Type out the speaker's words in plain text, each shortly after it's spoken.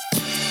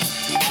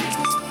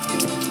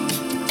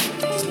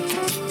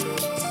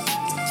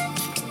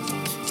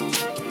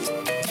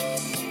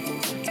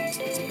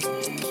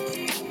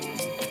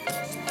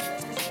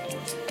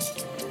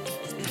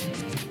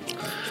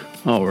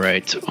All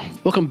right.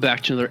 Welcome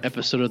back to another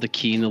episode of the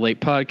Key in the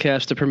Lake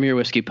podcast, the premier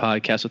whiskey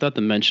podcast without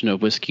the mention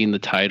of whiskey in the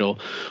title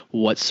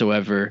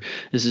whatsoever.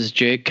 This is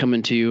Jake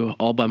coming to you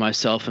all by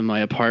myself in my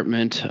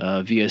apartment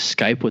via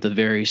Skype with a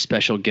very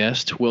special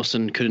guest.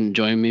 Wilson couldn't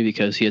join me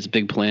because he has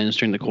big plans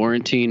during the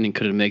quarantine and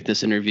couldn't make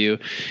this interview,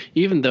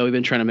 even though we've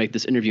been trying to make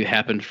this interview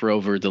happen for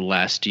over the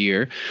last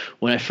year.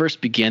 When I first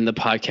began the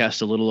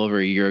podcast a little over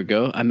a year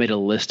ago, I made a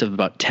list of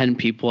about 10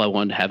 people I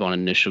wanted to have on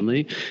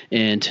initially,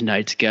 and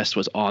tonight's guest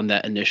was on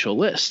that initial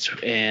list.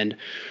 And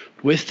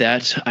with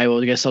that, I'll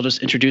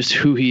just introduce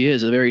who he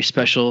is. A very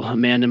special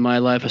man in my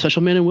life, a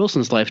special man in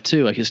Wilson's life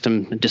too.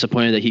 I'm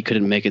disappointed that he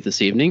couldn't make it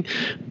this evening,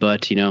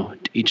 but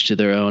each to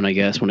their own, I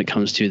guess, when it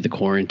comes to the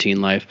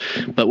quarantine life.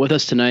 But with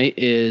us tonight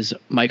is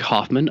Mike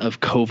Hoffman of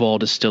Koval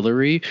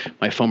Distillery,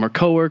 my former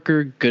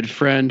coworker, good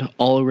friend,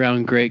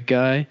 all-around great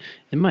guy.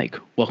 And Mike,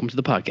 welcome to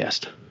the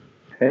podcast.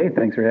 Hey,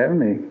 thanks for having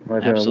me.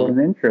 What an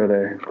intro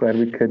there. Glad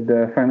we could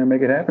finally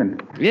make it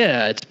happen.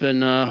 Yeah, it's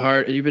been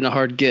hard. You've been a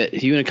hard get.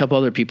 You and a couple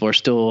other people are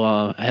still,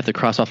 I have to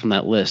cross off on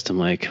that list. I'm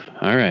like,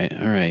 all right,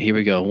 here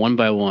we go, one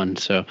by one.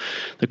 So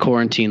the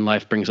quarantine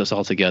life brings us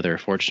all together,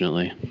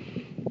 fortunately.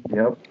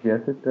 Yep, yes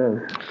it does.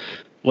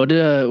 What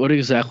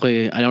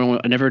exactly, I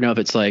never know if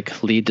it's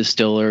like lead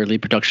distiller,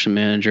 lead production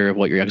manager,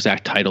 what your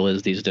exact title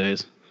is these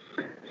days.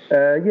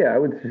 Yeah, I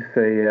would just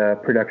say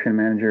production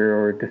manager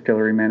or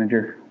distillery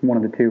manager, one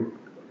of the two.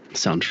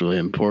 Sounds really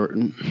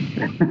important.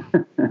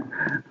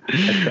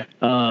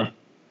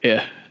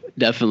 Yeah,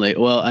 definitely.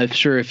 Well, I'm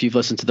sure if you've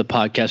listened to the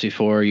podcast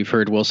before, you've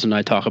heard Wilson and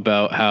I talk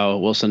about how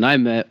Wilson and I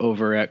met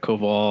over at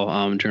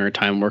Koval during our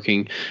time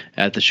working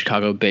at the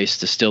Chicago-based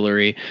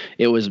distillery.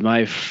 It was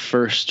my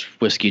first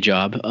whiskey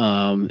job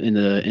in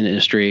the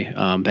industry.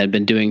 Had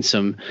been doing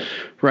some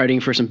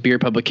writing for some beer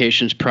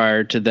publications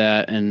prior to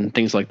that and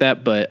things like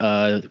that. But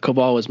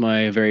Koval was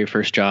my very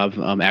first job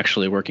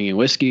actually working in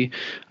whiskey.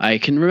 I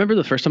can remember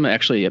the first time I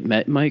actually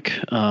met Mike.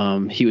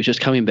 He was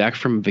just coming back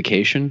from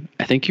vacation.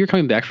 I think you're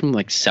coming back from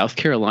like South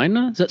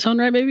Carolina. Does that sound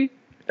right, maybe?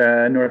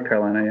 North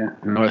Carolina, yeah.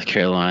 North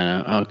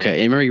Carolina.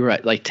 Okay. I remember you were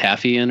at like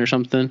Taffy Inn or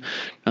something.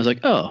 I was like,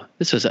 oh,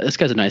 this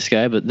guy's a nice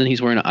guy. But then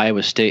he's wearing an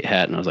Iowa State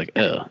hat, and I was like,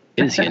 oh,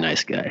 is he a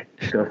nice guy?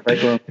 Go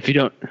Cyclones.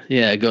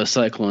 Go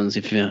Cyclones.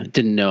 If you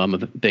didn't know, I'm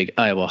a big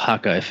Iowa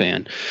Hawkeye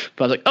fan.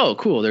 But I was like, oh,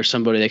 cool. There's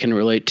somebody they can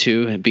relate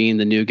to. And being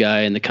the new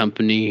guy in the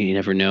company, you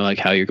never know like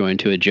how you're going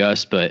to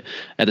adjust. But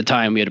at the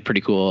time, we had a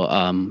pretty cool,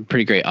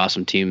 pretty great,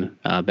 awesome team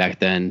back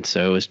then.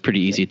 So it was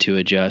pretty easy to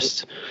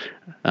adjust.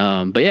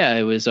 But yeah,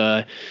 it was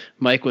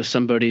Mike was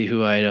somebody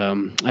who I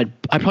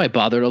probably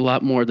bothered a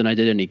lot more than I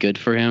did any good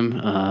for him.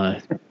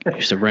 I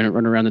used to run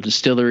around the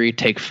distillery,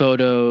 take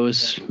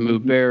photos,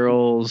 move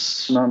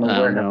barrels. I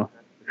don't know.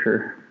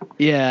 Sure.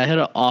 Yeah, I had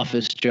an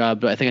office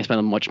job, but I think I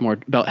spent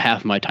about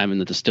half my time in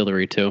the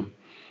distillery too.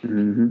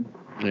 Mm-hmm.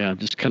 Yeah,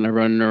 just kind of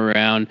running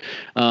around.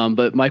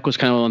 But Mike was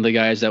kind of one of the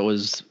guys that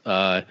was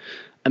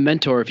a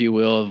mentor, if you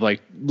will, of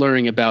like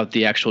learning about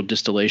the actual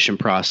distillation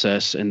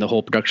process and the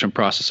whole production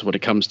process when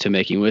it comes to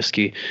making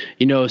whiskey.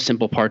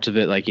 Simple parts of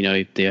it, like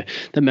the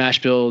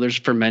mash bill. There's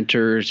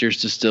fermenters,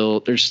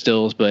 there's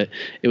stills, but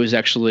it was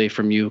actually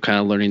from you kind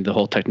of learning the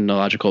whole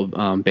technological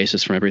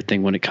basis from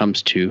everything when it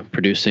comes to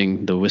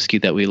producing the whiskey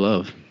that we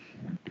love.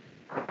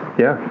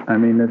 Yeah, I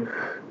mean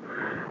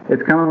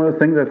it's kind of one of those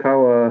things. That's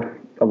how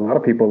a lot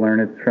of people learn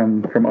it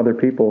from other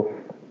people,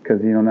 because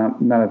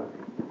not a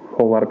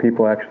whole lot of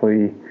people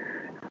actually.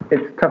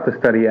 It's tough to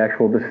study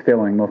actual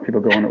distilling. Most people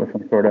go in it with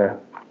some sort of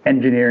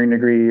engineering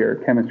degree or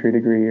chemistry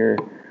degree or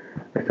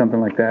something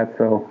like that.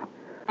 So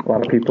a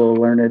lot of people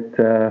learn it,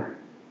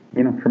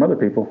 from other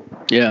people.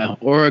 Yeah,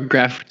 or a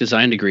graphic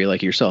design degree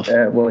like yourself.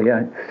 Well,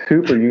 yeah, it's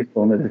super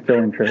useful in the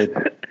distilling trades.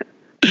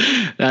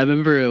 I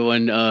remember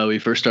when we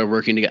first started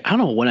working together. I don't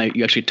know when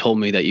you actually told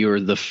me that you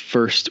were the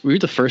first. Were you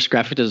the first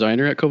graphic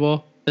designer at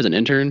Koval as an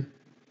intern?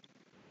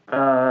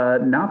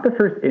 Not the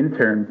first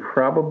intern.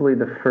 Probably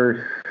the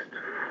first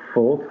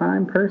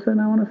full-time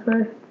person, I want to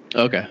say.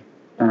 Okay.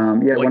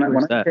 Yeah, when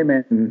I came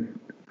in,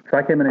 so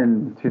I came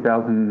in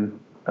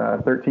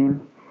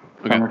 2013,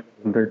 summer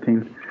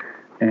 2013,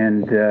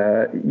 and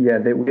we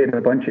had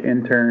a bunch of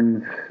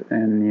interns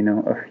and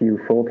a few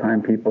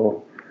full-time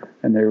people,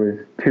 and there was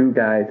two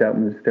guys out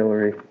in the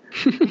distillery,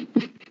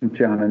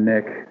 John and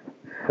Nick.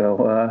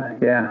 So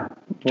yeah,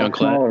 John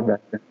smaller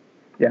back then.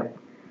 Yeah.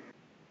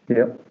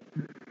 Yep.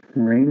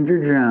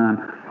 Ranger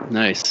John.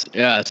 Nice.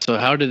 Yeah. So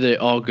how did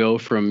it all go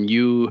from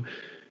you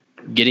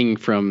getting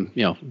from,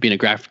 being a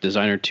graphic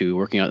designer to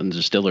working out in the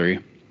distillery?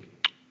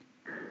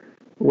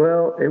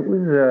 Well, it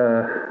was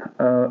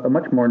a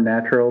much more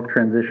natural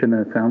transition than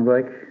it sounds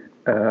like.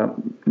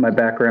 My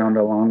background,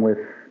 along with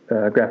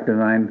graphic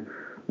design,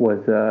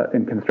 was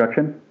in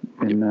construction,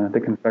 in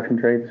the construction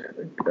trades.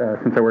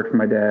 Since I worked for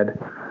my dad,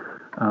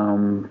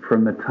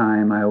 from the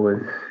time I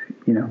was,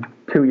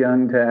 too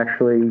young to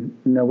actually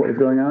know what was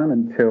going on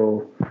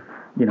until,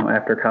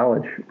 after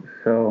college.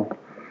 So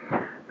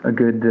a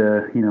good,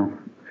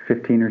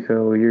 15 or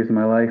so years of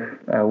my life,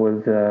 I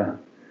was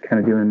kind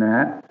of doing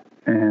that.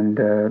 And,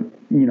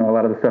 a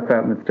lot of the stuff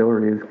out in the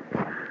distillery is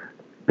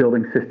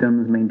building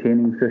systems,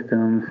 maintaining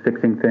systems,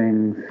 fixing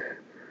things,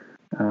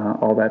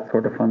 all that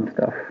sort of fun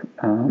stuff.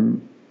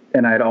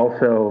 And I'd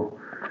also,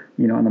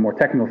 on the more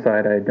technical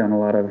side, I had done a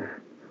lot of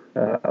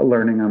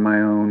learning on my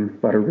own,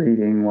 a lot of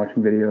reading,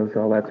 watching videos,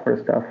 all that sort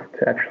of stuff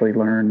to actually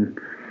learn,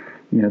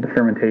 the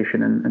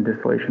fermentation and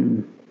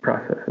distillation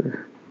processes.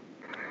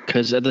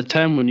 Because at the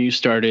time when you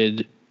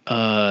started,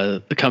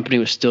 the company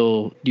was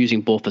still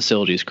using both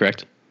facilities,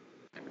 correct?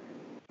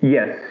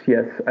 Yes.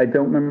 I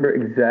don't remember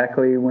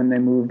exactly when they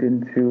moved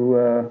into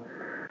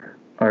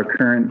our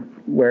current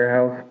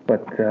warehouse,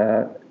 but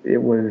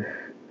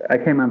I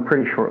came on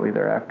pretty shortly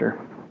thereafter.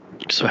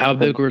 So how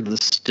big were the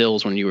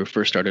stills when you were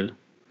first started?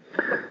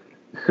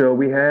 So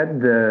we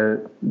had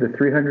the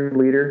 300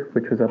 liter,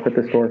 which was up at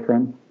the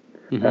storefront.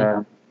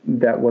 Mm-hmm.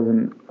 That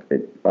wasn't,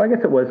 I guess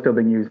it was still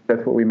being used.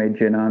 That's what we made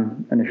gin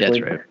on initially.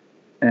 That's right.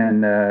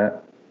 And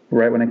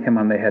right when I came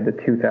on, they had the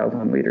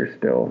 2,000 liter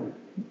still.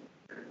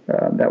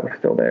 That was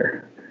still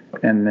there.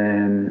 And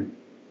then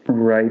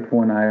right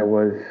when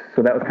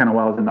so that was kind of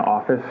while I was in the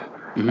office.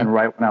 Mm-hmm. And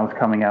right when I was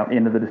coming out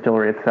into the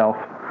distillery itself,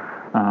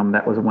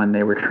 that was when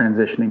they were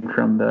transitioning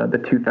from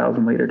the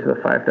 2,000 liter to the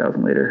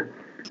 5,000 liter.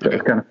 So it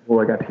was kind of cool.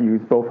 I got to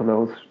use both of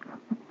those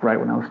right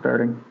when I was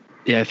starting.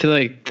 Yeah, I feel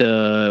like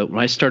when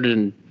I started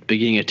in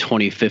beginning of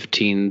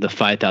 2015, the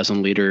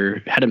 5,000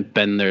 liter hadn't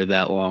been there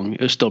that long.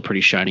 It was still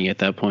pretty shiny at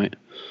that point.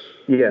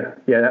 Yeah.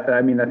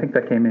 I mean, I think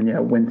that came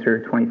in winter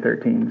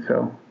 2013.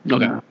 So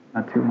okay,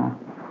 not too long.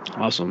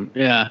 Awesome.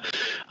 Yeah.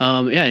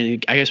 I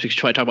guess we should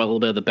try to talk about a little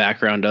bit of the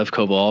background of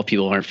Cobalt.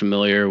 People aren't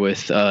familiar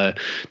with the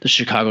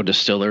Chicago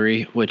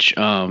distillery, which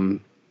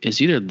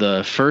is either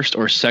the first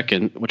or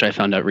second, which I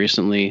found out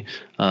recently,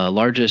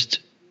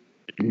 largest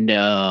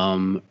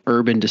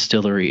urban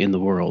distillery in the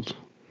world.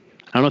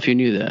 I don't know if you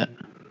knew that.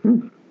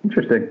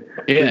 Interesting.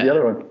 Yeah. Who's the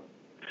other one?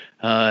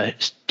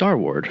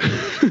 Starward.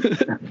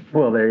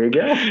 Well, there you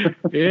go.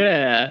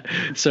 Yeah.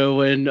 So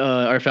when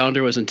our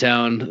founder was in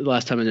town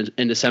last time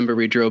in December,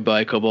 we drove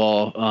by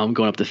Cobalt,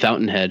 going up to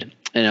Fountainhead,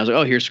 and I was like,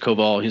 "Oh, here's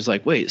Cobalt." He's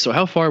like, "Wait, so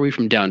how far are we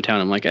from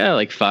downtown?" I'm like,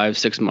 like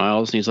 5-6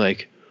 miles." And he's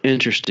like,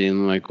 "Interesting."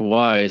 I'm like,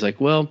 "Why?" He's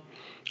like, "Well,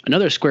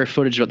 another square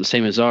footage about the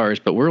same as ours,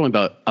 but we're only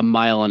about 1.5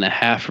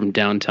 miles from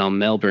downtown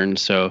Melbourne.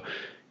 So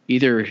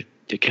either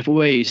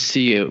way you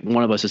see it,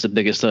 one of us is the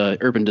biggest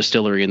urban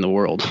distillery in the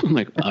world." I'm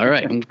like, all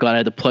right, I'm glad I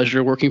had the pleasure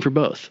of working for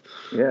both.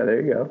 Yeah,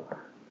 there you go.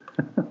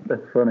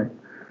 That's funny.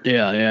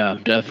 Yeah,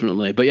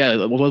 definitely. But yeah, a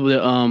little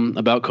bit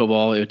about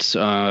Cobalt. It's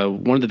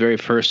one of the very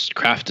first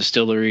craft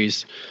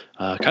distilleries,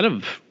 kind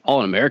of all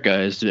in America.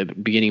 Is the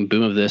beginning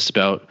boom of this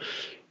about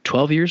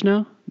 12 years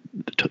now?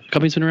 The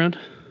company's been around?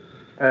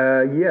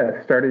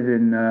 Started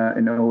in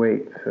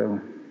 2008, so.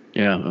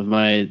 Yeah,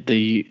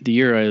 the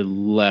year I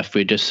left,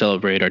 we just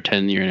celebrated our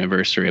 10-year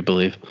anniversary, I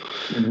believe,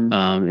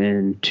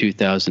 in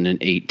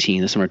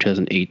 2018, the summer of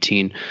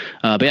 2018.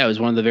 But yeah, it was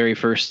one of the very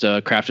first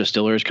craft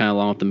distillers, kind of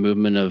along with the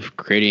movement of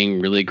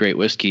creating really great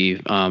whiskey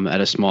at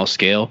a small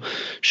scale,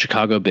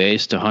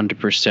 Chicago-based,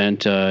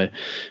 100%.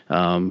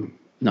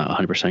 Not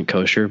 100%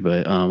 kosher,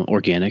 but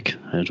organic.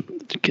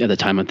 At the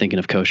time, I'm thinking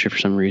of kosher for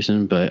some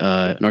reason, but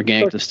an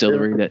organic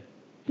distillery that,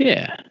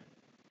 yeah.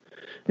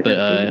 But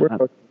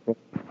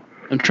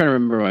I'm trying to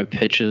remember my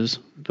pitches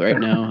right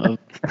now of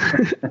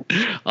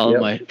all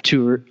my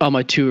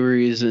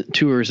tours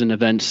and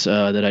events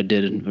that I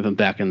did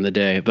back in the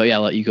day. But yeah,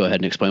 I'll let you go ahead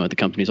and explain what the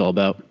company's all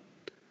about.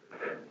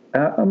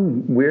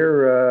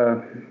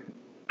 We're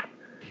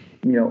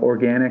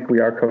organic.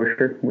 We are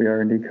kosher. We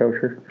are indeed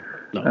kosher.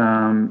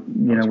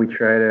 No. We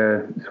try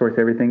to source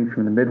everything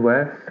from the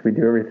Midwest. We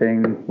do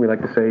everything, we like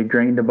to say,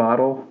 grain to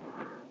bottle,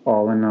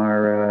 all in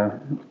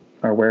our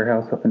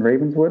warehouse up in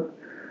Ravenswood.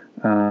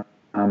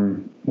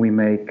 We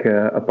make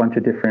a bunch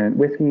of different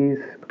whiskeys,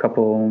 a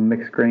couple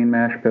mixed grain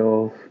mash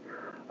bills,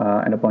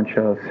 and a bunch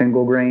of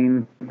single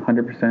grain,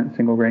 100%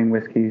 single grain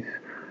whiskeys,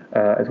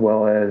 as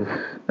well as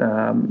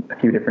a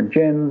few different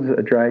gins,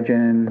 a dry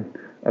gin,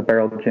 a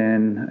barrel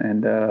gin,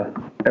 and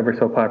ever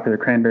so popular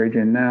cranberry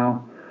gin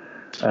now.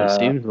 It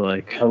seems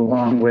like.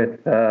 Along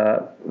with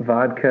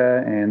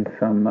vodka and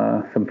some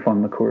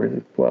fun liqueurs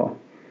as well.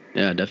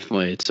 Yeah,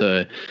 definitely. It's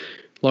a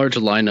large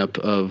lineup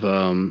of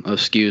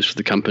SKUs for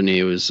the company.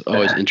 It was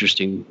always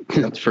interesting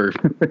for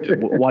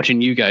watching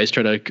you guys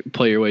try to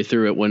play your way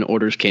through it when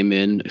orders came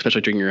in,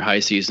 especially during your high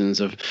seasons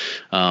of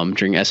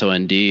during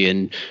SOND,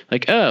 and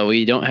like, oh,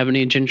 we don't have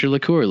any ginger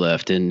liqueur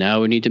left, and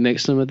now we need to make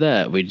some of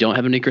that. We don't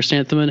have any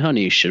chrysanthemum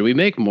honey. Should we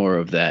make more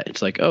of that?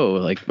 It's like, oh,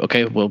 like,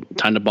 okay, well,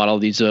 time to bottle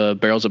these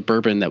barrels of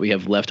bourbon that we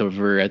have left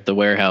over at the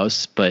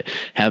warehouse, but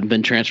haven't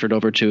been transferred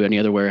over to any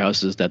other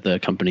warehouses that the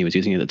company was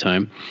using at the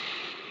time.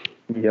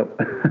 Yep.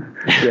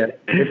 Yeah,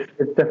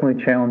 it's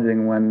definitely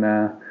challenging when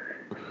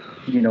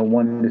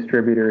one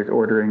distributor is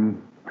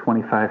ordering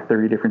 25,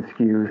 30 different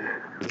SKUs.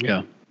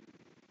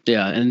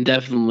 Yeah, and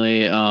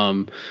definitely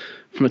from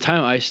the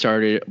time I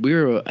started,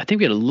 I think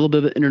we had a little bit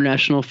of an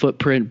international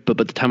footprint, but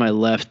by the time I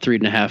left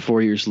 3.5,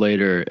 4 years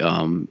later,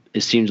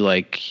 it seemed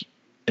like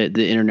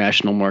the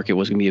international market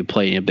was going to be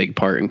playing a big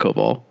part in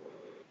Cobalt.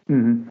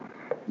 Mm-hmm.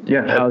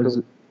 Yeah.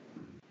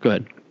 Go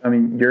ahead. I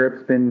mean,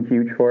 Europe's been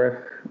huge for us.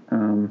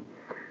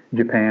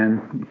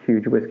 Japan,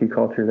 huge whiskey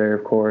culture there,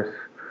 of course.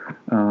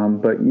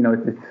 But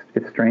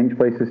it's strange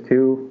places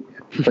too,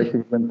 places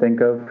you wouldn't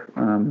think of.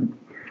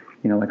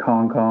 Like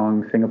Hong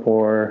Kong,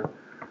 Singapore,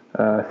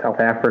 South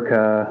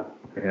Africa.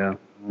 Yeah.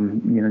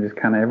 Just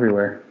kind of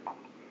everywhere.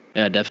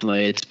 Yeah,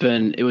 definitely.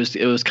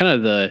 It was kind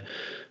of the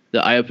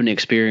eye-opening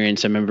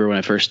experience. I remember when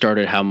I first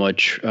started how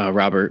much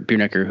Robert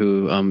Biernecker,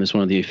 who is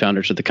one of the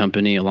founders of the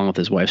company, along with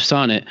his wife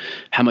Sonnet,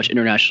 how much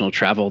international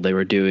travel they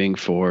were doing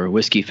for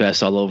Whiskey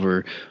Fest all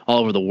over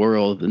the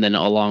world, and then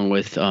along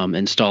with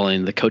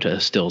installing the Kota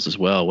stills as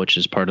well, which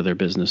is part of their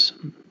business.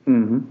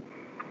 Mm-hmm.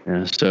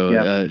 Yeah. So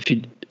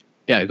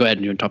go ahead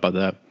and you talk about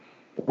that.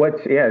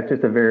 It's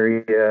just a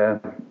very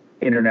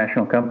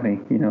international company.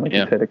 Like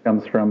you said, it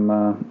comes from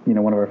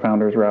one of our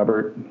founders,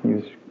 Robert.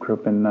 He grew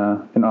up in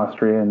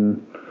Austria,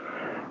 and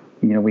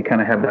we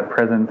kind of have that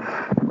presence,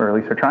 or at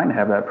least we're trying to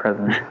have that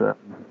presence,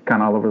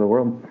 kind of all over the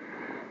world.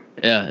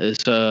 Yeah,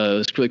 it's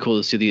really cool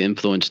to see the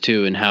influence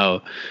too, and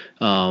how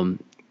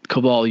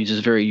Cobalt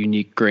uses very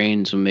unique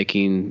grains when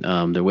making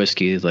their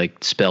whiskey,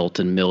 like spelt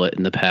and millet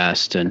in the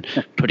past, and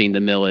putting the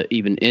millet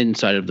even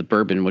inside of the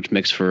bourbon, which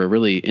makes for a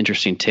really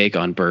interesting take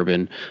on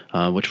bourbon,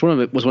 which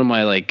was one of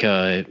my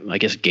I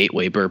guess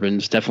gateway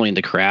bourbons, definitely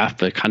into craft,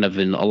 but kind of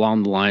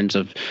along the lines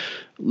of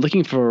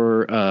looking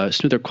for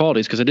smoother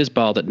qualities, because it is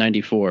bottled at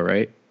 94,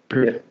 right?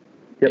 Yep.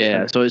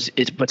 Yeah, so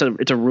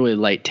it's a really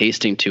light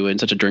tasting to it, and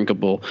such a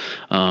drinkable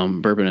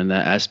bourbon in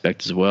that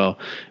aspect as well.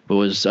 But it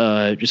was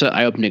just an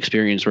eye-opening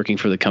experience working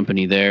for the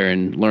company there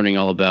and learning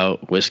all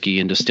about whiskey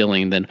and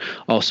distilling, and then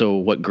also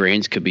what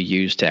grains could be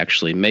used to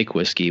actually make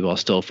whiskey while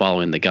still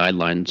following the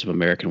guidelines of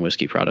American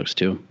whiskey products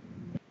too.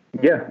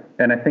 Yeah,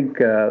 and I think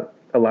a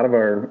lot of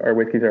our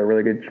whiskeys are a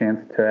really good chance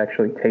to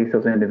actually taste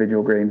those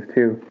individual grains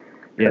too.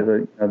 Yeah.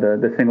 Because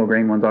the single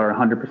grain ones are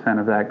 100%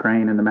 of that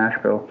grain in the mash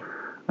bill.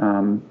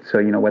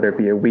 So whether it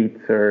be a wheat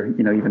or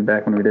even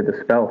back when we did the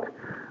spelt,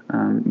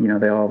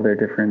 they all have their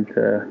different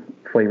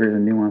flavors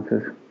and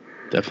nuances.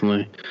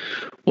 Definitely.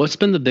 What's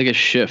been the biggest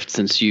shift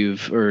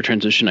or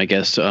transition, I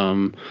guess,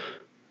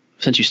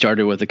 since you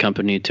started with the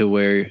company to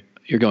where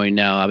you're going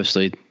now?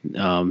 Obviously,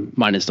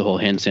 mine is the whole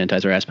hand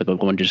sanitizer aspect,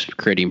 but one just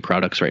creating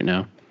products right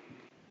now.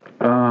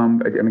 I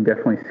mean,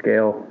 definitely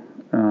scale.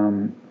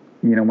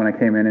 When I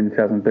came in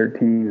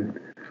 2013,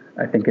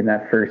 I think in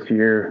that first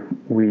year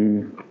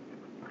we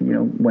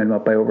went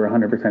up by over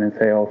 100% in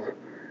sales,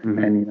 mm-hmm.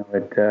 and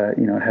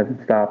it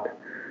hasn't stopped.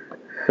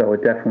 So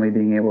it definitely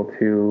being able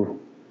to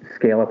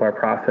scale up our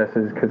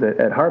processes, because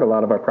at heart a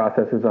lot of our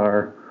processes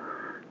are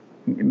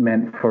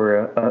meant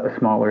for a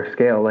smaller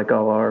scale. Like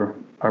all our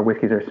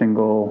whiskeys are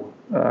single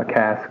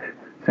cask,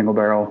 single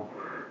barrel.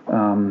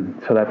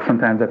 So that's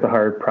a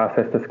hard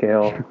process to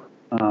scale.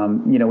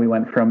 We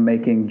went from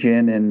making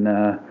gin in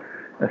a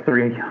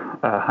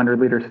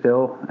 300-liter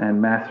still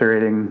and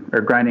macerating or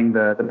grinding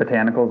the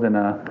botanicals in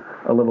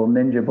a little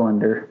ninja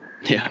blender,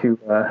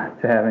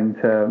 to having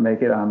to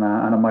make it on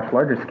a much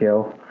larger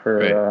scale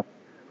for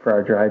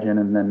our dry gin,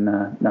 and then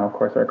now of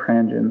course our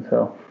cran gin.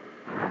 So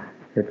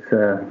it's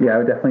I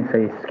would definitely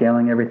say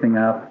scaling everything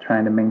up,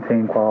 trying to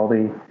maintain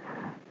quality,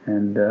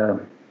 and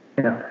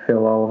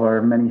fill all of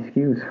our many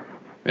SKUs.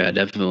 Yeah,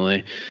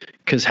 definitely.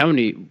 Because how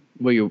many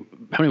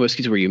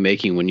whiskeys were you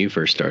making when you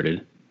first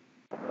started?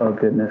 Oh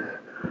goodness.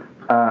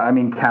 I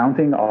mean,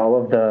 counting all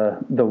of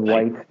the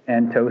white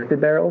and toasted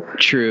barrels.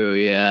 True.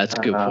 Yeah, that's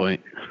a good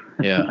point.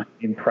 Yeah. I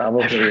mean,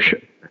 probably.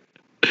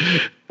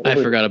 I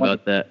forgot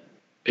about that.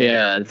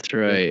 Yeah, that's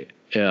right.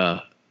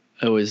 Yeah.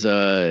 It was,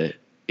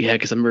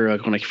 because I remember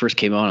when I first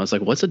came on, I was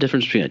like, what's the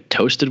difference between a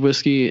toasted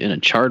whiskey and a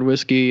charred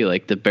whiskey?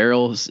 Like the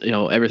barrels,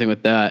 everything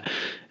with that,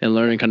 and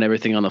learning kind of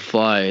everything on the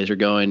fly as you're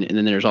going. And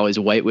then there's always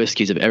white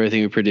whiskeys of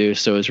everything we produce.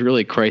 So it's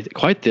really quite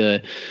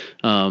the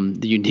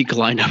unique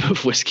lineup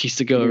of whiskeys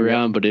to go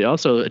around. But it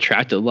also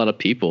attracted a lot of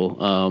people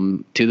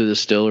to the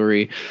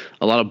distillery.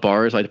 A lot of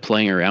bars like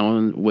playing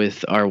around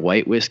with our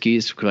white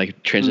whiskeys, like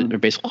or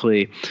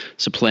basically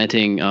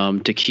supplanting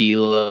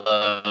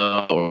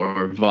tequila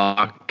or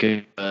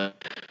vodka.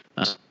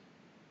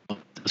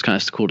 It's kind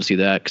of cool to see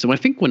that, because I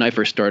think when I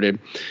first started,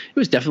 it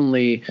was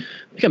definitely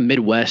like a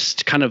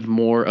Midwest, kind of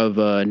more of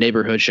a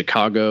neighborhood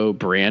Chicago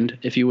brand,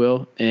 if you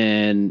will.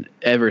 And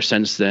ever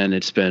since then,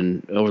 it's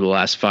been over the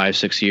last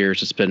 5-6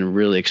 years, it's been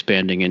really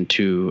expanding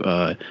into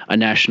a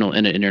national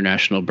and an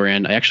international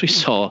brand. I actually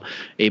saw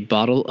a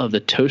bottle of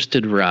the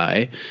Toasted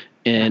Rye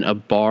in a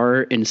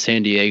bar in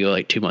San Diego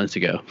like 2 months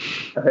ago.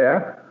 Oh,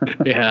 yeah?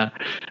 Yeah.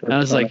 And I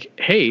was like,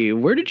 hey,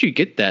 where did you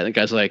get that? And the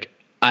guy's like,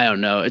 I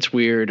don't know. It's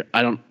weird.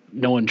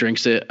 No one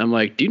drinks it. I'm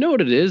like, do you know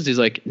what it is? He's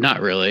like, not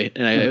really.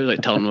 And I was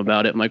like telling him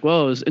about it. I'm like,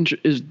 well,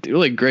 it's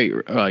really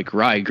great, like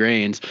rye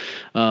grains,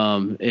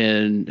 and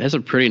it has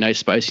a pretty nice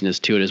spiciness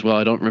to it as well.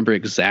 I don't remember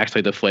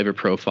exactly the flavor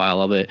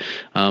profile of it,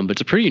 but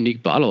it's a pretty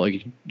unique bottle.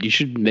 Like you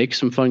should make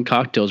some fun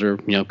cocktails, or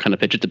kind of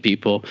pitch it to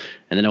people.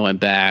 And then I went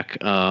back.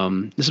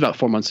 This is about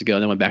 4 months ago.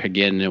 And then I went back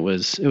again, and it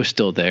was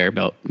still there,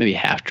 about maybe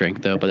half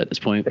drink though. But at this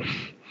point,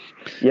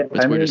 yeah,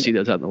 it's weird to see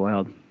those out in the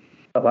wild.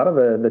 A lot of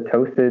the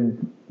toasted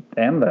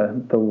and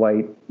the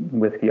white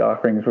whiskey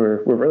offerings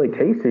were really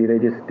tasty. They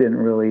just didn't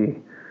really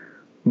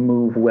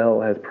move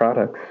well as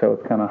products, so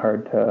it's kind of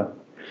hard to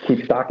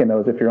keep stocking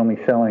those if you're only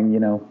selling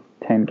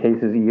 10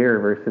 cases a year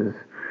versus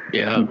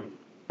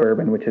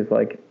bourbon, which is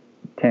like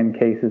 10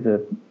 cases a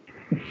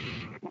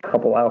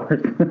couple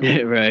hours.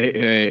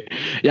 Right.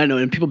 Yeah, no,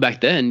 and people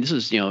back then, this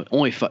is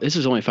only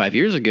 5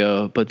 years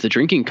ago, but the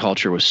drinking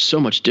culture was so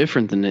much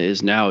different than it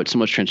is now. It's so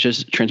much has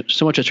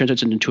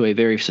transitioned into a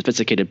very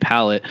sophisticated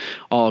palate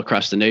all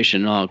across the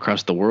nation and all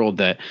across the world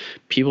that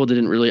people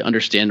didn't really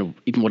understand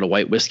even what a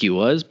white whiskey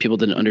was. People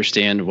didn't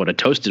understand what a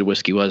toasted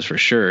whiskey was for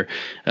sure.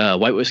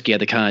 White whiskey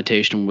had the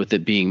connotation with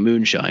it being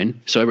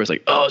moonshine, so everybody's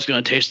like, oh, it's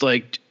gonna taste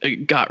like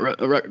gut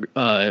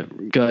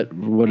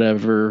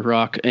whatever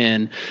rock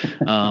and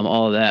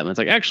all of that. And it's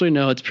like, actually,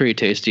 no, it's pretty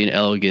tasty and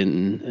elegant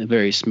and a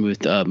very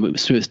smooth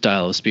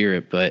style of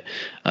spirit. But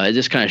it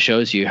just kind of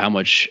shows you how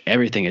much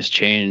everything has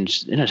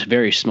changed in a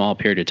very small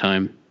period of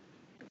time.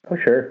 Oh,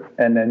 sure.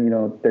 And then,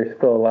 there's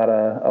still a lot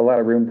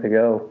of room to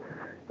go.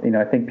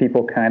 I think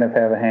people kind of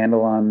have a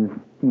handle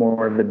on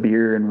more of the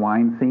beer and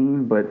wine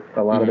scene, but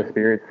a lot of the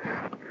spirits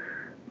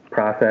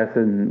process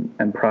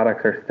and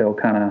products are still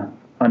kind of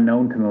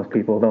unknown to most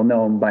people. They'll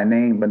know them by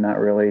name, but not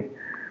really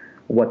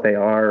what they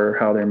are or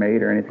how they're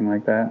made or anything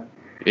like that.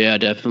 Yeah,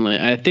 definitely.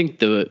 I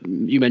think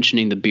you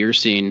mentioning the beer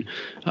scene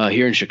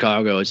here in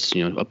Chicago, it's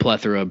a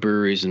plethora of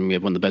breweries, and we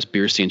have one of the best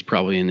beer scenes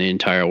probably in the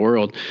entire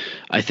world.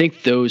 I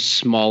think those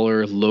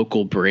smaller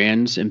local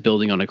brands and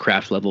building on a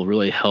craft level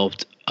really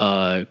helped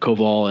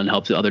Koval and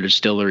helped the other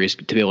distilleries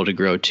to be able to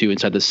grow too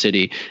inside the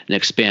city and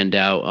expand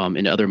out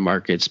into other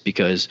markets,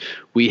 because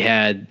we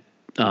had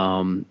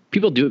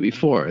people do it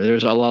before.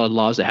 There's a lot of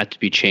laws that had to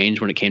be changed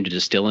when it came to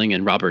distilling,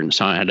 and Robert and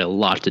Son had a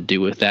lot to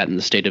do with that in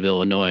the state of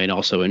Illinois and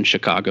also in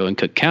Chicago and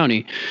Cook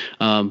County.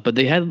 But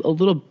they had a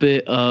little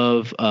bit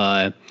of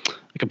like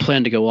a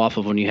plan to go off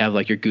of when you have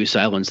like your Goose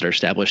Islands that are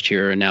established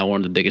here and now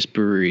one of the biggest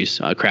breweries,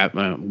 craft,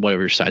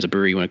 whatever size of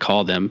brewery you want to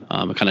call them,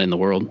 kind of in the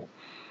world.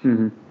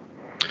 Mm-hmm.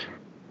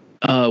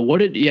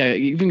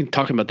 Even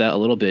talking about that a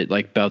little bit,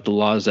 like about the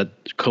laws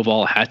that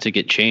Koval had to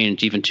get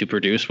changed even to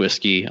produce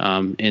whiskey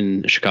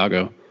in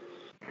Chicago.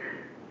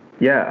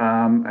 Yeah,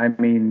 I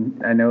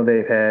mean, I know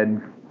they've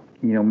had,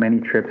 many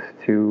trips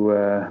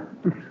to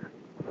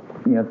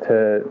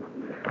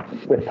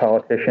with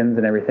politicians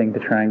and everything to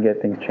try and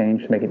get things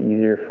changed to make it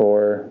easier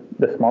for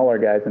the smaller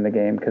guys in the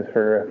game, because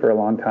for a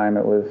long time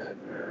it was,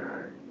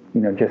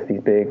 just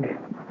these big,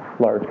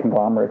 large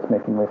conglomerates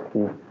making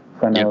whiskey.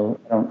 So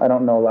I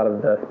don't know a lot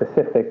of the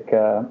specific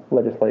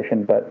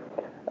legislation, but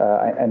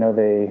I know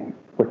they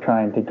were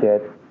trying to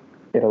get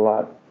it a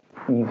lot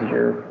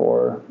easier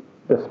for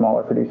the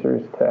smaller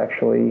producers to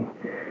actually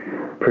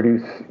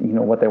produce,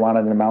 what they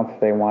wanted and amounts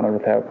they wanted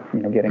without,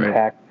 getting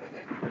taxed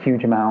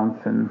huge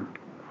amounts and,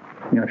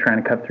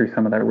 trying to cut through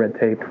some of that red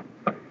tape.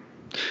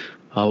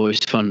 Always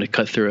fun to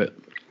cut through it.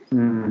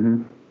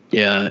 Mm-hmm.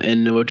 Yeah,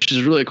 and which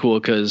is really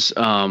cool because,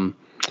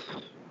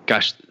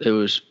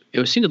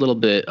 it seemed a little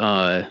bit.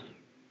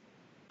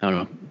 I don't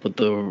know what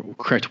the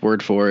correct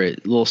word for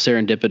it. A little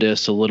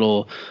serendipitous, a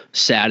little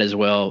sad as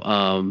well.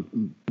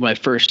 When I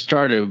first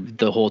started,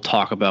 the whole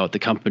talk about the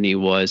company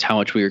was how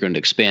much we were going to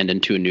expand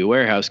into a new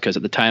warehouse, because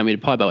at the time we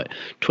had probably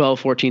about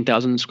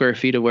 14,000 square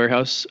feet of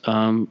warehouse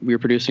we were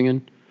producing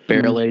in.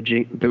 Barrel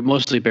aging, but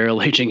mostly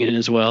barrel aging in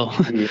as well.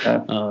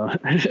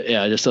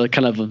 Yeah. Just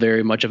kind of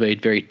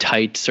very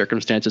tight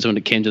circumstances when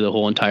it came to the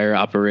whole entire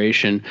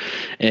operation.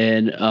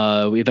 And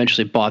we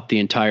eventually bought the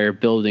entire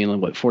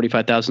building,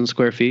 45,000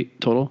 square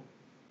feet total?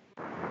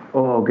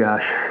 Oh,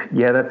 gosh.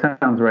 Yeah, that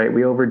sounds right.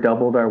 We over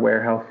doubled our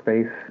warehouse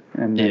space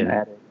and then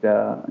added,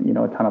 a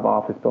ton of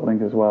office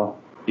buildings as well.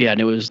 Yeah,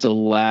 and it was the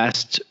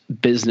last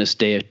business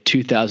day of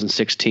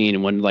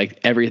 2016 when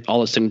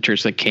all the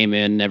signatures that came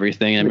in and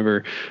everything. I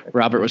remember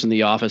Robert was in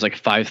the office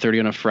 5:30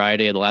 on a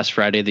Friday, the last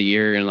Friday of the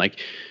year, and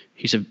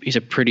he's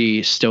a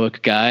pretty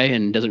stoic guy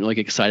and doesn't really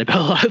get excited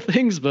about a lot of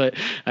things. But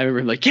I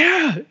remember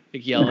him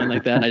yelling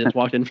like that. And I just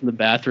walked in from the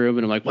bathroom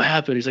and I'm like, what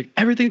happened? He's like,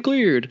 everything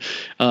cleared.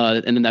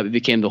 And then that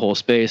became the whole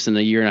space. And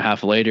a year and a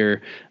half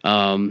later,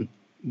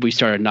 we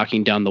started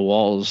knocking down the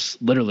walls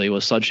literally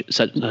with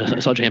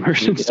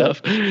sledgehammers and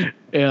stuff.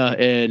 Yeah.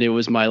 And it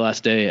was my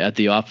last day at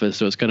the office.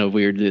 So it's kind of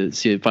weird to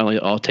see it finally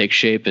all take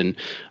shape, and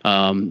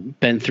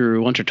been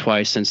through once or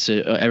twice since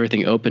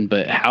everything opened.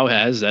 But how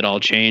has that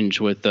all changed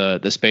with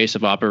the space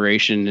of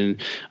operation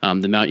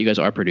and the amount you guys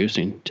are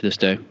producing to this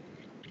day?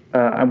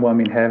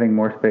 Having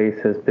more space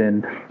has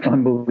been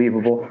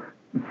unbelievable.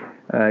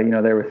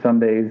 There were some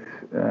days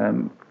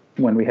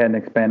when we hadn't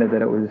expanded that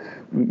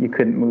you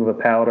couldn't move a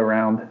pallet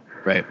around.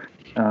 Right.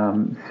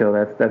 So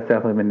that's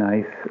definitely been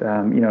nice.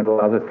 It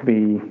allows us to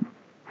be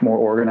more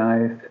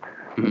organized.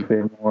 Mm-hmm. We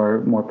have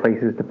more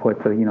places to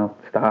put the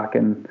stock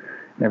and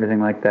everything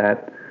like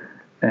that.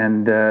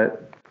 And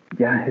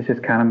it's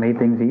just kind of made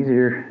things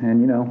easier.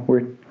 And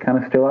we're kind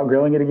of still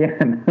outgrowing it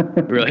again.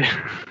 Really?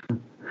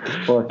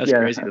 Well, that's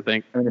crazy to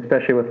think. I mean,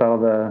 especially with all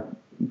the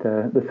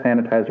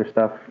sanitizer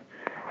stuff.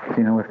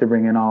 We have to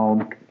bring in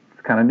all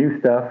kind of new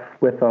stuff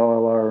with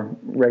all our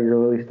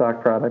regularly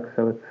stocked products.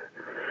 So it's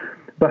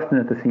busting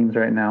at the seams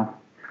right now.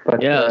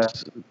 But yeah,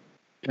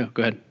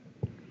 go ahead.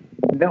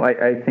 No,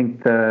 I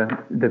think the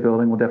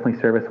building will definitely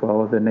serve us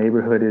well. The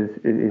neighborhood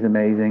is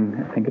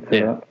amazing. I think it's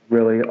a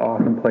really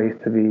awesome place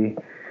to be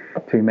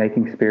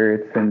making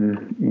spirits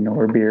and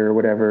or beer or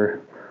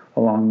whatever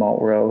along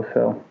Malt Row.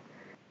 So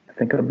I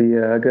think it'll be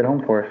a good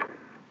home for us.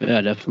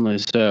 Yeah, definitely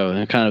so,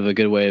 and kind of a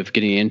good way of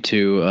getting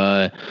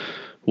into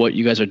what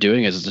you guys are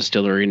doing as a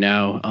distillery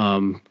now.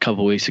 A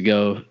couple weeks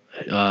ago,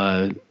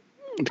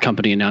 the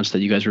company announced that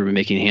you guys were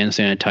making hand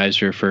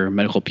sanitizer for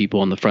medical people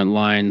on the front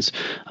lines,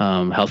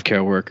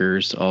 healthcare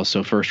workers,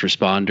 also first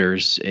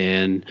responders.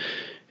 And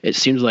it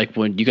seems like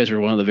when you guys were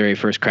one of the very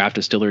first craft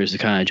distilleries to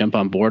kind of jump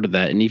on board of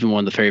that, and even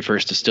one of the very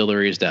first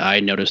distilleries that I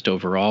noticed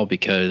overall,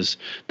 because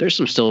there's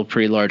some still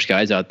pretty large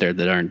guys out there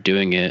that aren't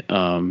doing it.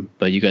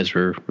 But you guys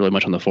were really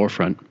much on the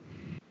forefront.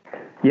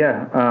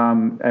 Yeah.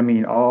 I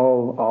mean,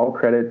 all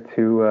credit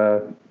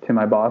to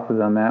my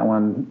bosses on that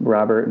one,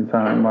 Robert and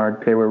Simon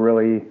Mark. They were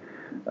really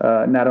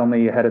not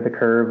only ahead of the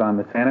curve on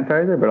the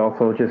sanitizer, but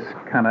also just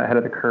kind of ahead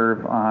of the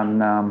curve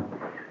on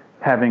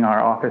having our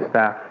office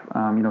staff,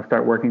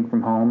 start working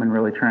from home and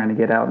really trying to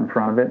get out in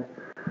front of it.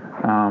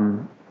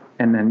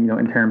 And then,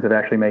 in terms of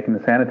actually making the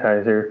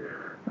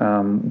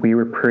sanitizer, we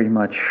were pretty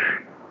much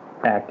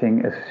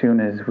acting as soon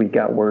as we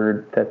got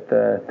word that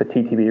the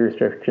TTB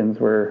restrictions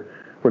were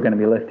going to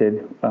be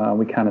lifted.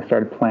 We kind of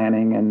started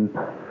planning and,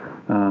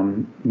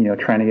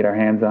 trying to get our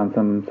hands on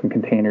some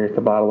containers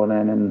to bottle it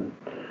in and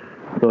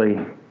really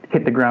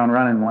hit the ground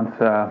running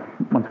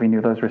once we knew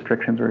those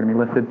restrictions were going to be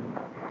lifted.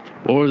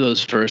 What were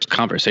those first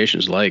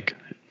conversations like?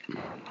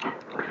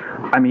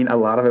 I mean, a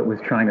lot of it was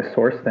trying to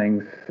source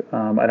things.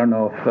 I don't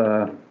know if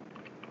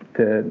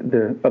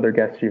the other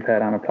guests you've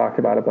had on have talked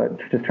about it, but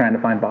just trying to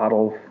find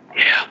bottles.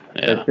 Yeah.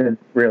 It's been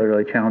really,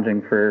 really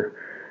challenging for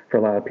a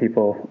lot of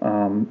people.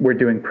 We're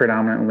doing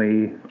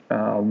predominantly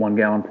 1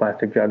 gallon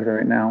plastic jugs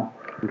right now,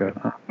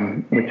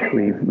 which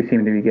we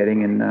seem to be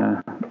getting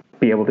and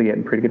be able to get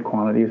in pretty good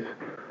quantities.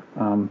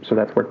 So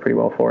that's worked pretty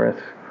well for us.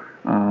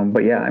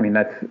 But yeah, I mean,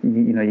 that's,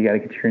 you got to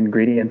get your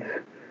ingredients.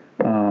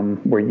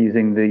 We're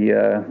using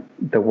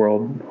the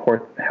World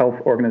Health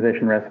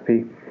Organization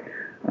recipe.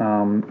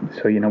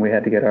 So, we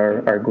had to get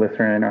our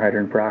glycerin, our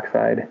hydrogen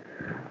peroxide.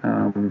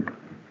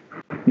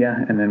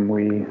 And then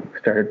we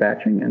started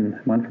batching and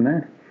went from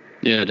there.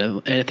 Yeah,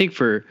 definitely. And I think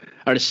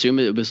I'd assume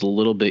it was a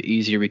little bit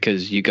easier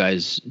because you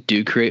guys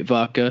do create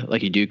vodka,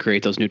 like you do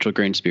create those neutral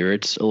grain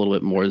spirits a little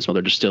bit more than some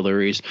other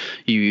distilleries.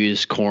 You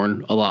use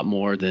corn a lot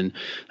more than,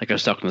 like I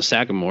was talking to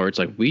Sagamore, it's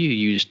like we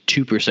use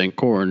 2%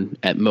 corn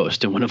at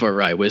most in one of our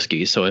rye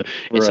whiskeys. So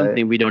it's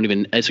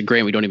something as a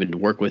grain, we don't even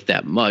work with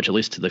that much, at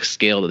least to the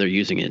scale that they're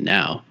using it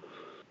now.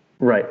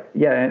 Right.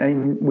 Yeah.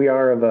 And we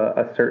are of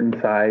a certain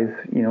size,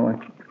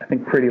 I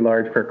think pretty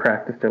large for a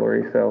craft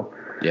distillery. So,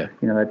 yeah,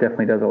 that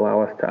definitely does allow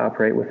us to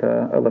operate with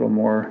a little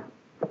more,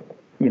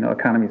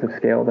 economies of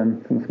scale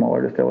than some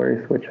smaller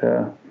distilleries, which,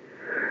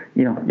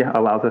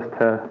 allows us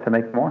to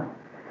make more.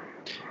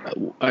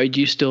 Do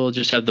you still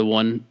just have the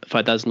one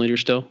 5,000 liter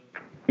still?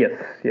 Yes.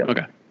 Yeah.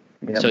 Okay.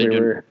 Yeah, so we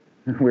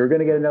were going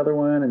to get another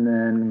one, and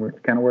then we're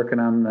kind of working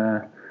on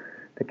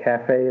the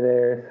cafe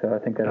there. So I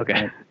think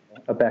that's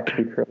a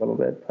backseat for a little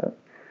bit. But.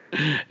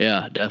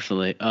 Yeah,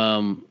 definitely.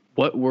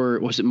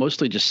 Was it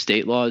mostly just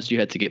state laws you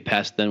had to get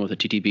past then with the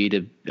TTB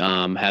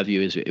to have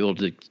you able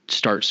to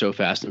start so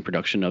fast in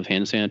production of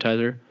hand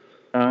sanitizer?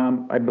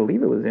 I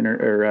believe it was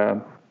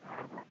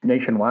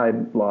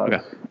nationwide laws.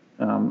 Okay.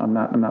 I'm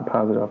not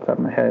positive off the top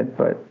of my head,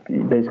 but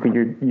basically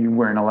you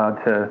weren't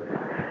allowed to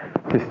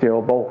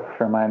distill both,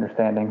 from my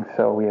understanding.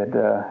 So we had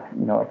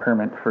a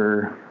permit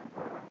for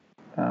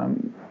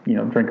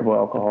drinkable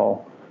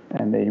alcohol,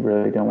 and they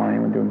really don't want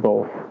anyone doing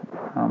both.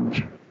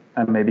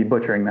 I may be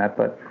butchering that,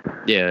 but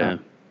yeah.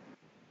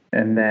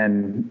 And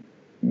then,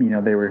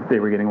 they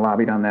were getting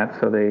lobbied on that,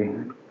 so they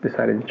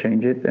decided to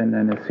change it. And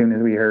then as soon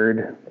as we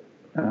heard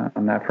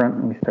on that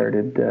front, we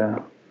started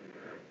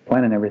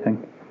planning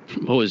everything.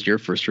 What was your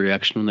first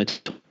reaction when they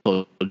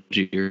told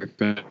you you're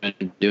going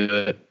to do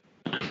it?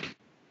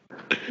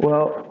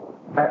 Well,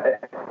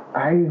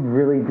 I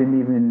really didn't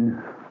even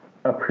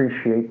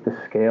appreciate the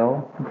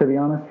scale, to be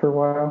honest, for a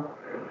while.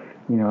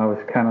 I was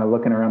kind of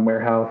looking around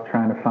warehouse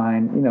trying to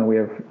find, we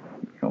have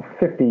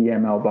 50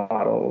 ml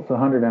bottles,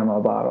 100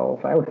 ml bottles.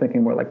 I was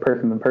thinking more like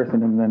person than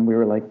person, and then we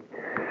were like,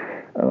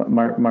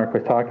 Mark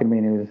was talking to me,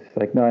 and he was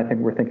like, no, I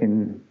think we're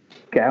thinking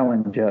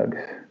gallon jugs.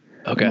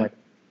 Okay. Like,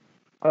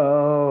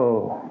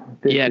 oh.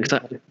 Yeah, because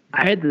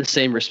I had the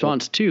same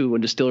response too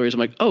when distilleries. I'm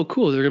like, oh,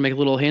 cool, they're gonna make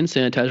little hand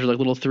sanitizer, like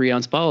little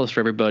 3-ounce bottles for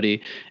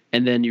everybody.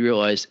 And then you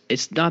realize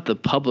it's not the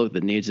public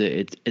that needs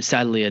it. It's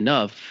sadly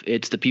enough,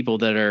 it's the people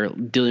that are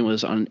dealing with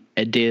this on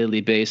a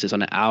daily basis,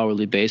 on an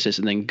hourly basis,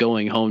 and then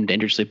going home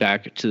dangerously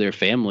back to their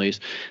families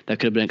that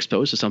could have been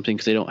exposed to something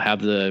because they don't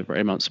have the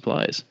right amount of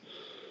supplies.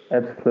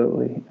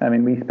 Absolutely. I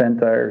mean, we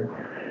spent our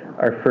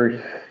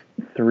first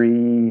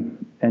 3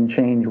 and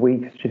change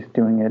weeks just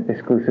doing it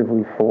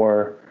exclusively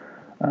for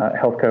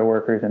healthcare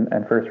workers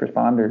and first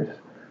responders.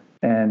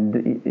 And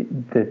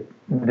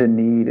the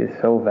need is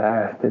so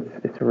vast.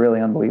 It's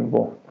really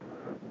unbelievable.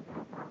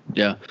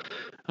 Yeah.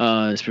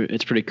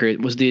 It's pretty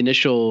great. Was the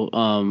initial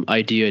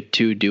idea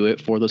to do it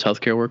for those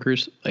healthcare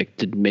workers? Like,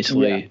 did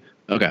basically?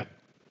 Yeah. Okay.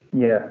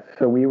 Yeah.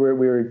 So we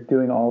were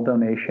doing all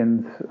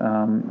donations,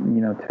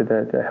 to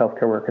the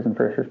healthcare workers and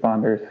first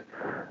responders.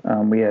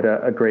 We had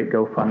a great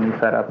GoFundMe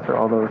set up, so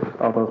all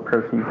those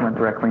proceeds went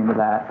directly into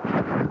that.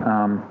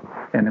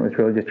 And it was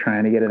really just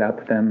trying to get it out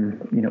to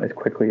them, as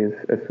quickly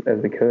as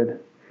we could.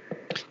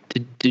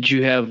 Did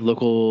you have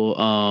local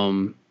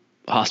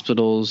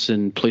hospitals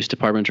and police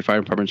departments or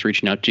fire departments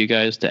reaching out to you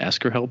guys to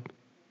ask for help?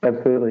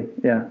 Absolutely,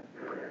 yeah.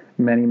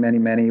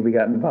 Many. We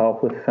got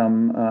involved with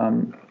some,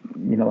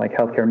 like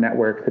healthcare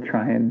networks to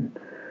try and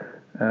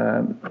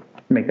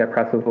make that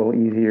process a little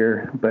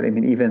easier. But I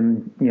mean,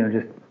 even,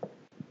 just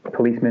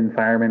policemen,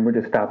 firemen were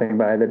just stopping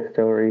by the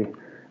distillery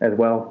as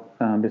well,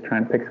 just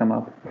trying to pick some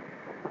up.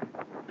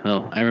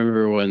 Well, I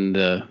remember when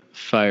the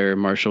fire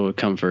marshal would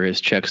come for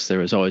his checks, there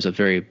was always a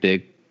very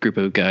big group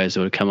of guys that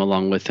would come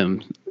along with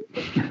him.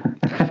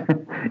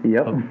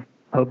 Yep.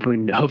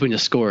 Hoping to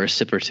score a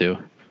sip or two.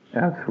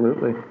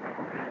 Absolutely.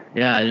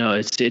 Yeah, I know.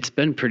 It's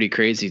been pretty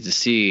crazy to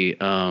see.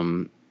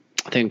 I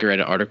think I read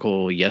an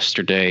article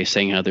yesterday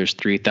saying how there's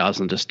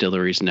 3,000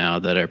 distilleries now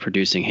that are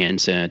producing hand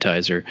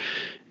sanitizer.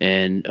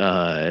 And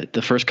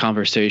the first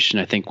conversation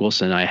I think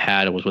Wilson and I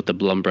had was with the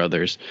Blum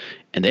brothers,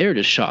 and they were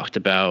just shocked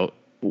about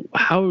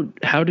how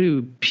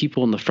do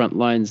people in the front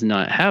lines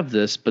not have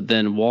this, but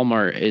then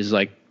Walmart is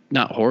like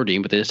not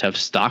hoarding, but they just have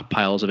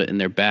stockpiles of it in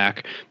their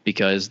back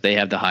because they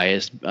have the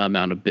highest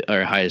amount of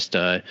highest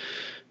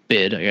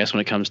bid, I guess,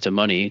 when it comes to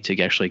money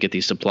to actually get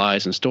these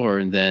supplies in store.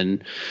 And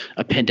then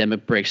a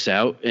pandemic breaks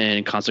out,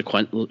 and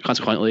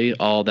consequently,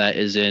 all that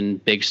is in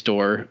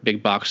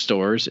big box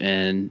stores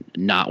and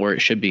not where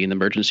it should be in the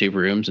emergency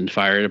rooms and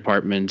fire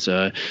departments,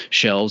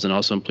 shelves, and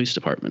also in police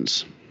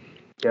departments.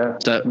 Yeah.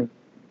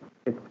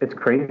 It's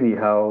crazy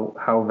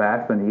how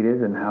vast the need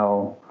is and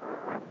how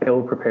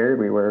ill prepared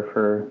we were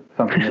for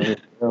something that was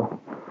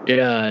still.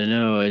 Yeah, I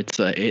know. It's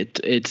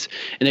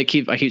and I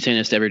keep saying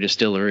this to every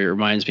distillery. It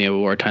reminds me of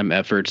wartime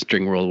efforts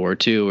during World War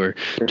II, where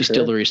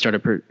distilleries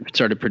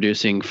started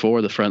producing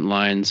for the front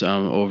lines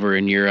over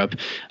in Europe.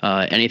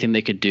 Anything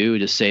they could do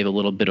to save a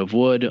little bit of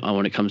wood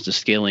when it comes to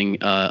scaling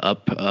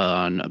up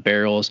on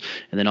barrels,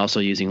 and then also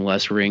using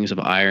less rings of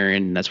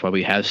iron. That's why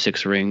we have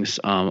 6 rings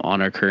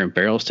on our current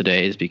barrels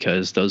today, is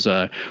because those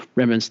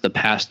remnants of the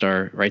past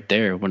are right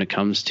there when it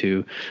comes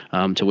to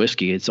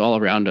whiskey. It's all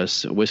around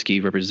us.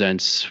 Whiskey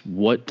represents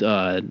what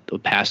the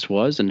past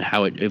was and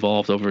how it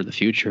evolved over the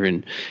future,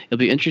 and it'll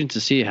be interesting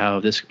to see how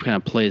this kind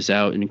of plays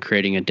out in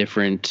creating a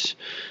different,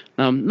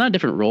 not a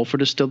different role for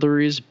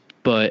distilleries,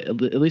 but at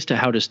least to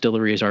how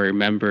distilleries are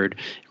remembered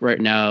right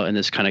now in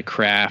this kind of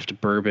craft,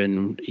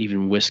 bourbon,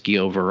 even whiskey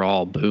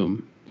overall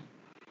boom.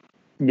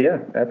 Yeah,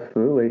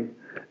 absolutely.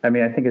 I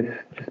mean, I think it's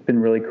just been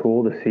really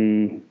cool to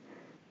see,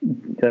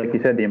 like you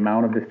said, the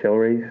amount of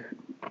distilleries,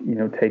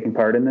 taking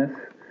part in this,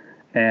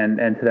 and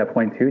to that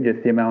point too,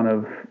 just the amount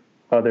of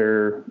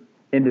other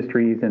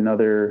industries and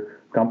other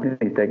companies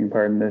taking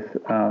part in this.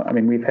 I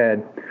mean, we've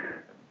had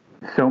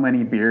so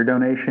many beer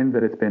donations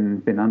that it's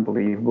been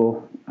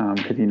unbelievable,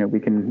 because we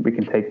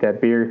can take that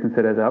beer since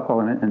it has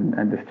alcohol in it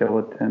and distill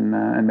it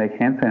and make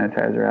hand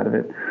sanitizer out of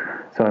it.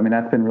 So I mean,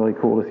 that's been really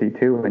cool to see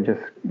too, and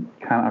just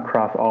kind of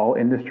across all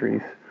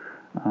industries,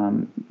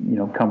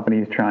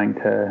 companies trying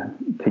to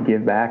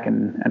give back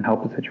and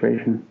help the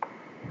situation.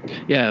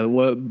 Yeah,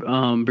 what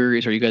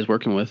breweries are you guys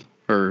working with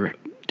or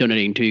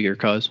donating to your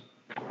cause?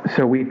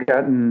 So we've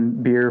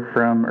gotten beer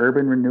from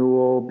Urban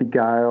Renewal,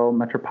 Beguile,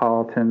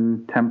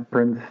 Metropolitan,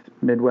 Temperance,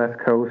 Midwest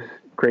Coast,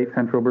 Great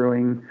Central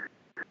Brewing,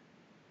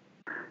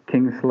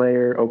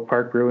 Kingslayer, Oak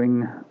Park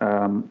Brewing,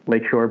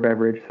 Lakeshore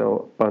Beverage,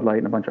 so Bud Light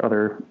and a bunch of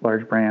other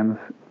large brands,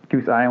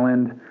 Goose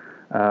Island,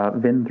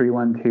 Vin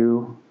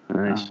 312.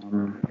 Nice.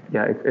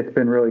 Yeah, it's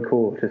been really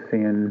cool just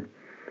seeing,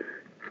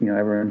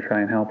 everyone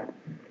try and help.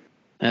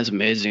 That's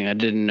amazing. I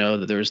didn't know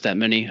that there was that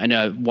many. I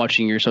know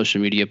watching your social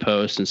media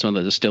posts and some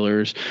of the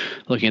distillers,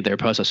 looking at their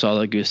posts, I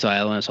saw Goose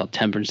Island, I saw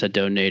Temperance had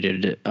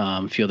donated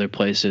a few other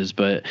places,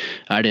 but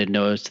I didn't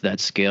know it was to that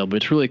scale. But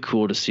it's really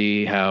cool to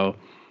see how,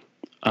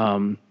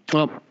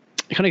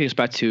 it kind of gets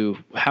back to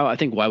how I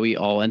think why we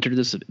all entered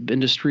this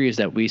industry is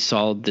that we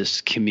saw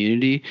this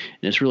community,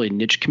 and it's really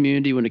niche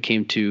community when it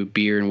came to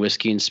beer and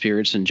whiskey and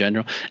spirits in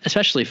general,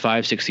 especially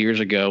 5-6 years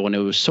ago when it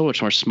was so much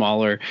more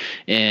smaller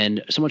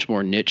and so much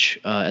more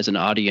niche as an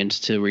audience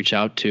to reach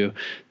out to,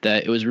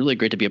 that it was really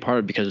great to be a part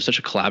of because it was such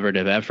a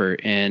collaborative effort.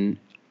 And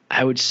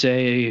I would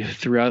say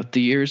throughout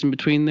the years in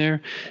between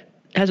there,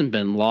 hasn't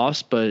been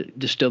lost, but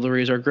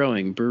distilleries are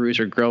growing, breweries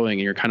are growing,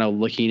 and you're kind of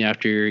looking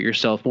after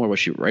yourself more,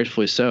 which you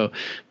rightfully so.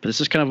 But this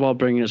is kind of all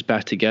bringing us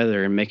back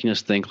together and making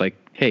us think like,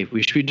 hey,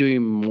 we should be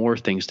doing more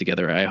things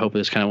together. I hope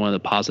it's kind of one of the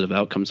positive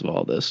outcomes of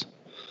all this.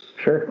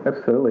 Sure,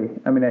 absolutely.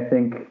 I mean, I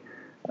think,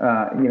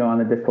 on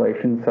the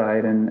distillation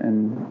side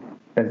and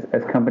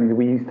as companies,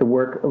 we used to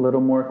work a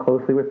little more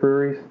closely with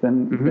breweries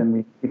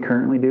than we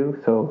currently do.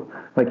 So,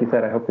 like you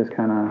said, I hope this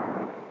kind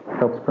of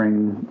helps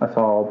bring us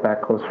all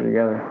back closer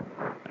together.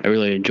 I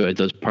really enjoyed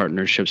those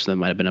partnerships that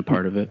might have been a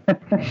part of it.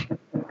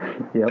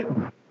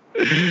 Yep.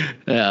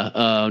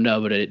 Yeah,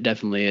 no, but it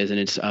definitely is, and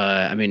it's.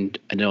 I mean,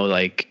 I know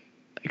like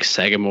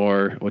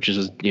Sagamore, which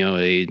is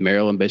a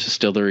Maryland-based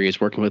distillery, is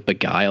working with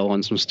Beguile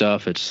on some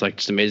stuff. It's like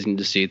just amazing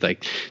to see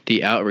like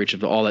the outreach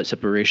of all that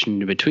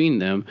separation between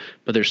them,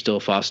 but they're still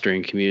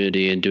fostering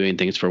community and doing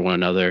things for one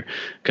another.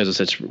 Because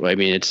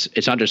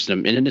it's not just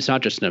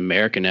an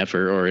American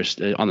effort or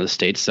on the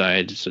state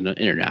side; it's an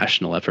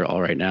international effort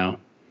all right now.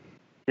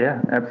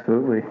 Yeah,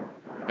 absolutely.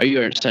 Are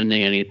you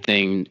sending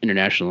anything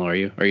international? Are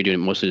you doing it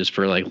mostly just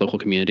for like local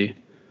community?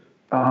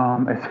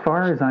 As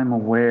far as I'm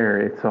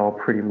aware, it's all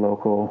pretty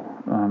local.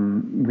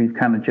 We've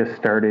kind of just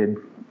started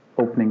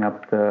opening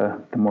up the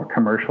more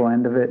commercial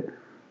end of it.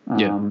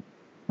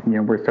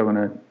 We're still going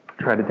to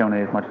try to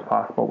donate as much as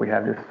possible. We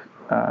have just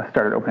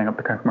started opening up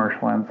the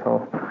commercial end,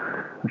 so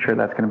I'm sure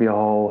that's going to be a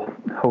whole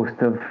host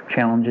of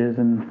challenges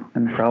and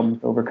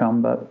problems to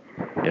overcome. But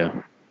yeah,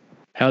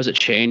 how has it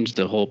changed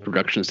the whole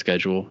production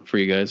schedule for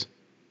you guys?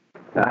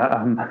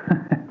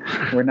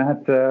 We're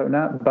not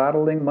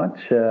bottling much.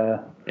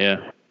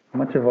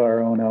 Much of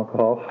our own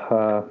alcohol.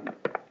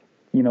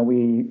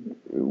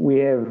 We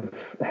have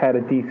had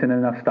a decent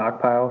enough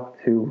stockpile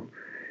to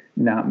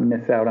not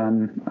miss out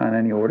on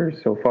any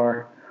orders so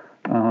far.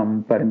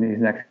 But in these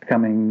next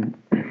coming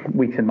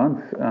weeks and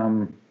months,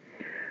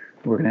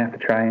 we're going to have to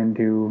try and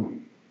do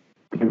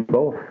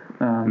both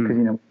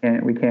because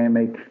we can't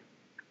make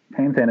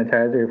hand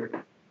sanitizer if we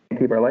can't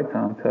keep our lights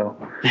on. So.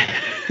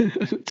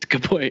 That's a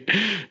good point.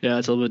 Yeah,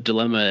 it's a little bit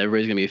dilemma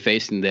everybody's gonna be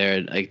facing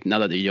there. Like, not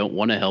that you don't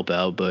want to help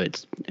out, but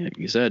it's, like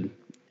you said,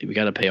 we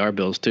got to pay our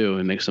bills too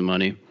and make some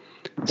money.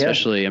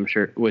 Especially, I'm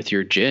sure, with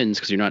your gins,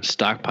 because you're not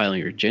stockpiling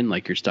your gin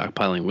like you're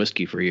stockpiling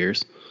whiskey for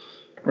years.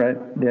 Right.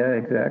 Yeah.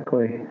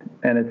 Exactly.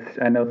 And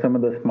I know some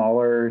of the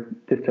smaller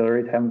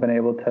distilleries haven't been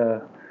able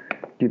to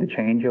do the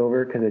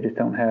changeover because they just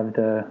don't have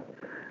the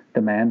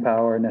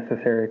manpower,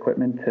 necessary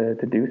equipment to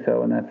do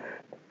so, and that's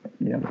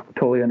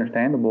totally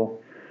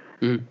understandable.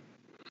 Mm.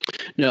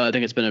 No, I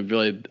think it's been a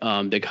really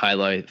big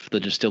highlight for the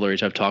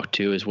distilleries I've talked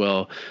to as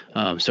well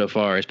so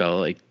far. It's about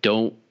like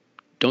don't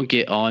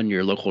get on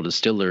your local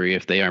distillery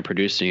if they aren't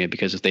producing it,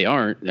 because if they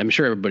aren't, I'm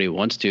sure everybody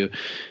wants to,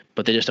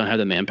 but they just don't have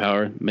the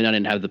manpower, may not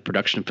even have the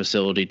production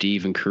facility to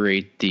even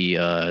create the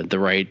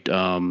right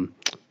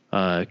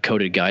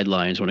coded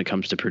guidelines when it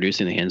comes to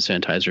producing the hand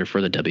sanitizer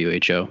for the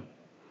WHO.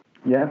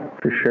 Yeah,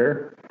 for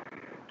sure.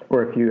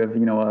 Or if you have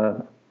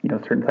a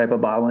certain type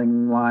of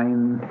bottling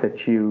line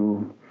that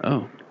you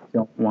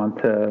don't want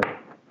to,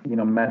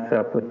 mess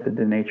up with the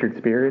denatured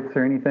spirits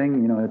or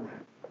anything.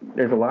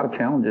 There's a lot of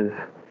challenges.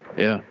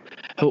 Yeah.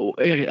 Oh,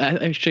 I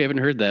actually haven't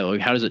heard that.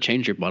 Like, how does it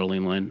change your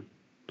bottling line?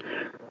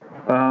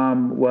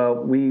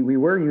 Well, we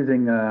were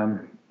using,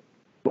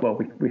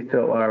 we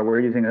still are. We're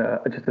using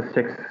just a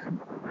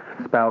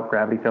 6-spout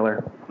gravity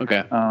filler.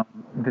 Okay.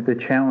 The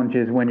challenge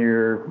is when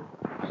you're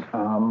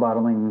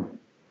bottling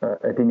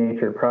a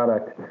denatured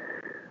product.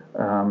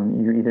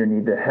 You either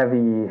need to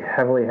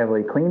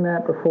heavily clean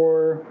that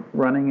before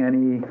running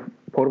any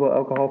potable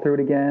alcohol through it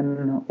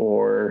again,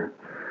 or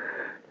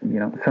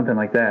something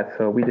like that.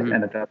 So we just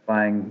ended up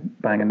buying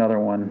another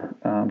one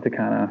to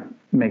kind of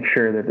make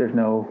sure that there's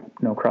no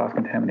cross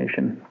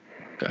contamination.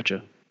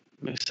 Gotcha.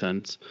 Makes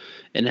sense.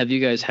 And have you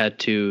guys had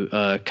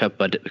to cut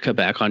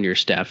back on your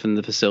staff in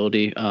the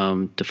facility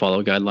to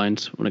follow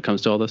guidelines when it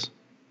comes to all this?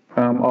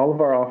 All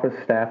of our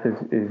office staff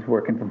is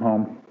working from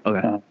home.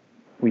 Okay.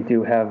 We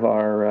do have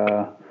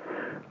our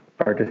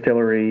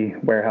distillery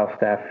warehouse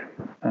staff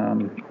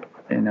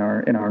in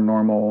our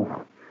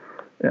normal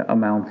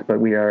amounts,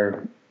 but we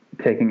are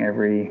taking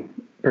every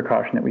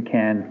precaution that we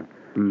can.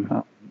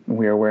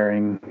 We are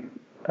wearing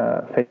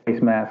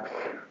face masks.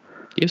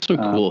 You have some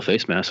cool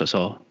face masks, I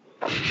saw.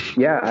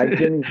 Yeah, I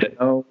didn't even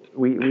know.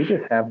 We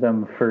just have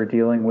them for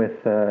dealing with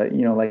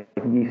like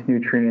yeast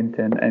nutrient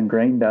and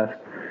grain dust,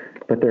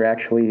 but they're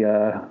actually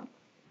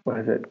what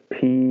is it,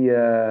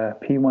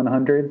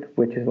 P100,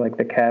 which is like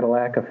the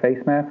Cadillac of face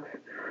masks.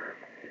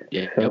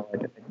 Yeah. So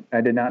yep.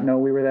 I did not know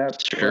we were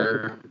that.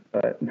 Sure.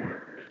 But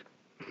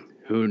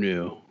who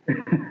knew?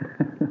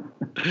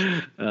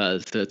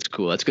 That's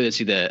cool. That's good to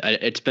see that.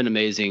 It's been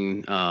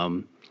amazing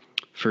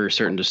for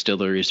certain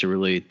distilleries to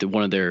really,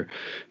 one of their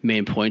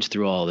main points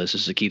through all this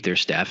is to keep their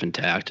staff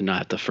intact and not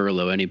have to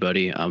furlough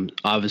anybody.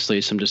 Obviously,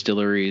 some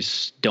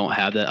distilleries don't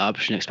have that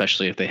option,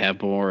 especially if they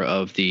have more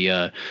of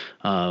the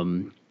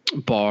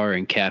bar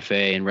and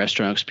cafe and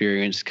restaurant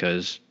experience,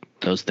 because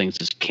those things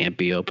just can't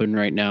be open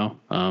right now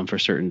for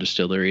certain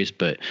distilleries.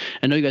 But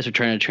I know you guys are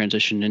trying to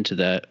transition into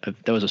that.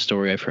 That was a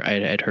story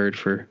I'd heard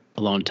for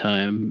a long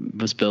time,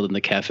 was building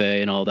the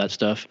cafe and all that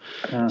stuff.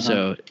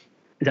 So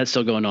is that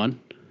still going on?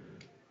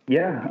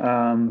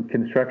 Yeah,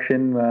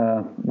 construction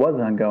was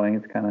ongoing.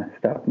 It's kind of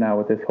stopped now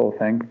with this whole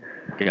thing.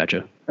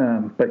 Gotcha.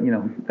 But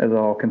as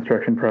all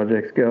construction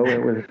projects go,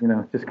 it was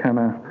just kind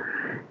of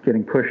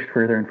getting pushed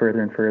further and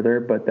further and further.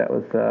 But that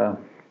was,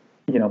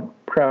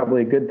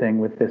 probably a good thing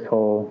with this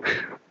whole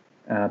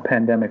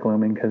pandemic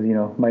looming, because,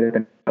 might have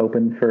been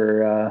open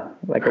for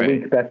like a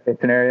week, best case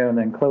scenario, and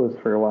then closed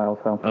for a while.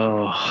 So.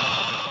 Oh,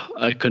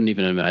 I couldn't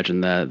even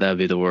imagine that. That'd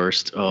be the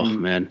worst. Oh,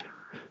 man.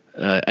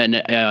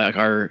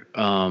 Our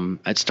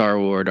at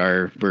Starward,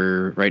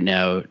 we're right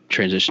now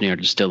transitioning our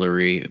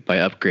distillery by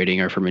upgrading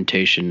our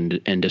fermentation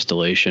and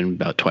distillation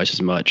about twice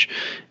as much,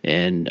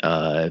 and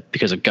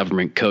because of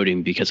government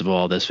coding, because of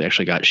all this, we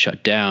actually got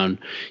shut down.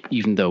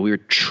 Even though we were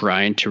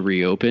trying to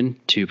reopen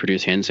to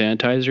produce hand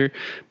sanitizer,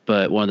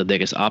 but one of the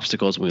biggest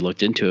obstacles when we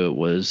looked into it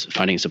was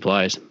finding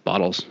supplies,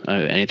 bottles,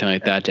 anything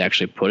like that to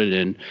actually put it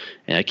in.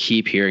 And I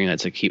keep hearing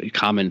that's a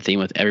common theme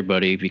with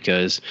everybody,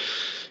 because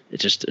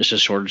it's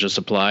just shortage of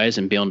supplies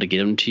and being able to get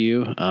them to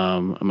you.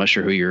 I'm not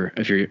sure are you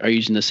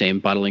using the same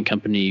bottling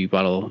company you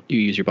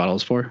use your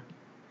bottles for,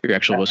 your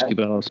actual whiskey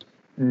bottles?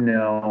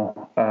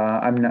 No,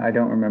 I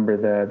don't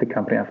remember the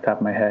company off the top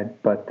of my head,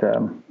 but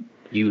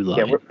you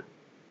lied.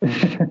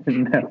 Yeah,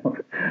 no,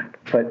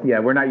 but yeah,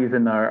 we're not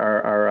using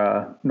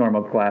our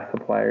normal glass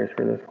suppliers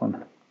for this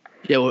one.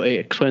 Yeah, well,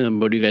 explain them.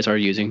 What you guys are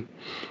using?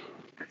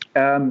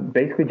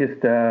 Basically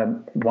just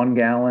 1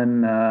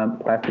 gallon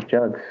plastic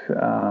jugs,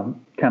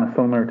 kind of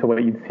similar to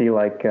what you'd see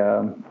like,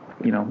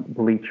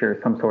 bleach or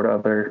some sort of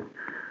other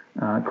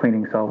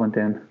cleaning solvent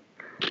in.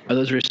 Are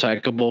those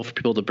recyclable for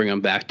people to bring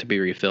them back to be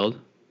refilled?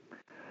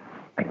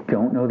 I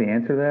don't know the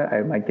answer to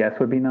that. My guess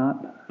would be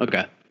not.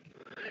 Okay.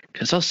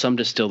 I saw some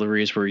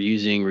distilleries were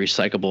using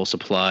recyclable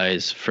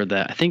supplies for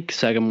that. I think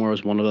Sagamore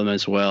was one of them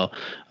as well.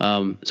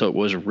 So it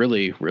was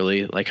really,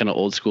 really like kind of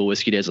old school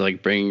whiskey days,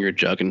 like bringing your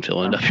jug and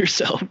filling it up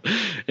yourself.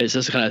 It's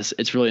just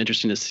it's really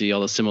interesting to see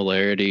all the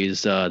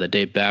similarities that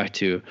date back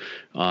to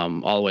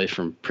all the way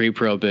from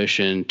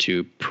pre-prohibition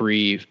to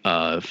Food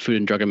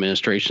and Drug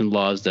Administration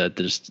laws that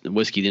the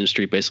whiskey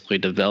industry basically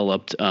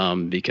developed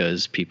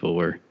because people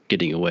were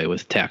getting away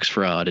with tax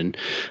fraud and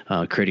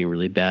creating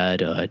really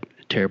bad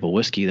terrible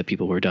whiskey that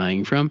people were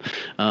dying from,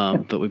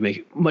 but we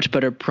make much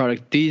better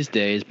product these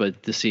days.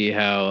 But to see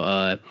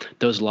how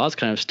those laws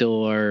kind of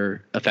still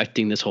are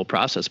affecting this whole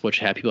process,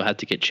 which people have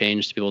to get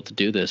changed to be able to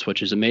do this,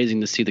 which is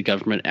amazing to see the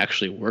government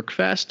actually work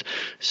fast.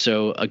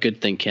 So a good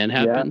thing can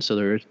happen. Yeah. So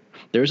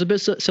there's a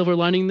bit of silver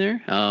lining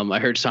there. I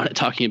heard Sonnet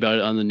talking about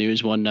it on the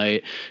news one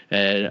night,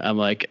 and I'm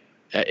like,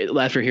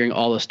 after hearing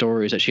all the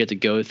stories that she had to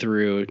go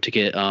through to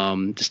get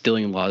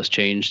distilling laws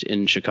changed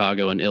in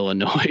Chicago and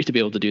Illinois to be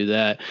able to do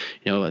that,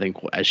 I think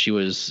as she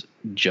was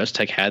just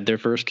had their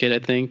first kid, I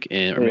think,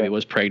 or maybe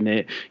was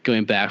pregnant,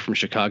 going back from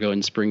Chicago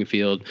and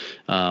Springfield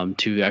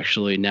to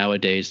actually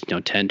nowadays,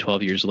 10,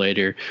 12 years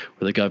later,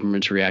 where the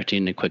government's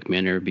reacting in a quick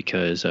manner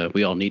because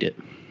we all need it.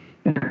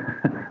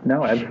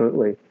 No,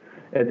 absolutely.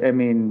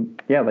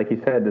 Like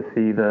you said, to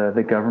see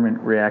the government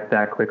react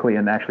that quickly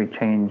and actually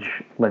change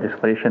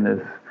legislation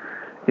is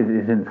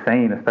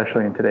insane,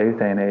 especially in today's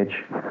day and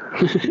age.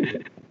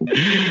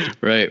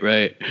 Right.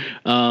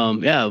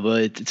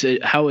 But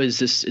how is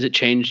this? Has it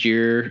changed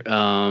your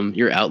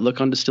outlook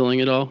on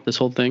distilling at all? This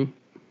whole thing.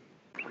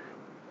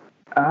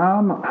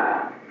 I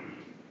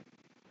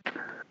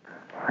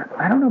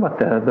don't know about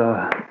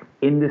the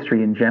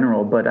industry in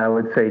general, but I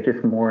would say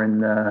just more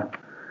in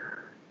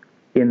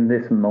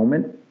this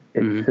moment,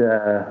 it's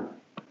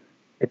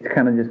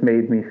kind of just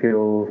made me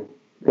feel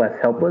less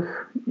helpless.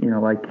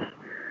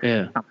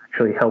 Yeah. I'm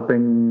actually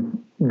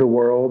helping the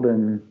world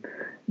and,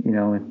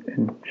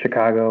 in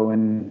Chicago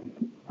and,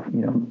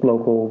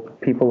 local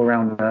people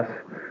around us.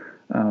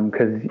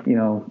 Because,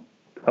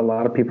 a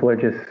lot of people are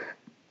just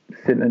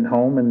sitting at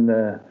home, and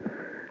the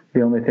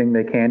only thing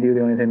they can do,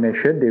 the only thing they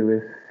should do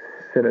is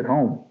sit at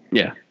home.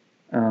 Yeah.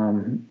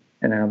 And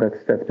I know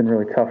that's been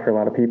really tough for a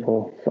lot of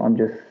people. So I'm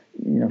just,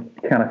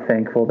 kind of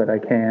thankful that I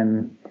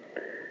can,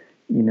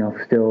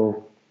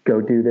 still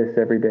go do this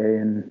every day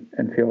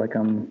and feel like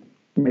I'm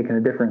making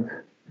a difference.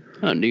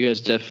 Oh, you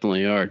guys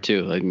definitely are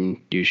too. Like,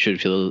 you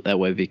should feel that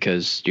way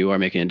because you are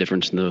making a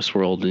difference in this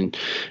world. And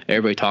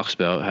everybody talks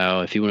about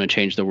how if you want to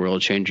change the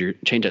world, change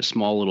that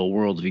small little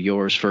world of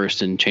yours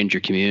first, and change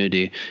your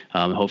community.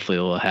 Hopefully,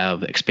 it will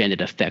have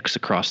expanded effects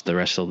across the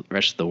rest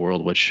of the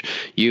world, which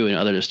you and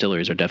other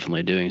distilleries are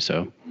definitely doing.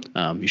 So,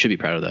 you should be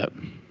proud of that.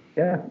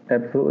 Yeah,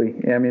 absolutely.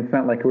 Yeah, it's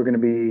not like we're going to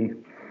be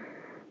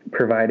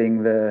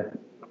providing the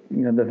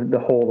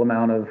whole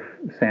amount of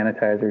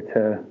sanitizer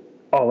to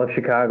all of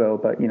Chicago,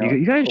 but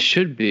you guys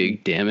should be.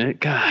 Damn it,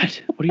 God,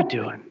 what are you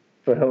doing?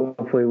 But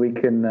hopefully we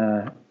can,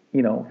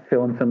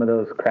 fill in some of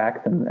those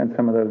cracks and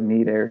some of those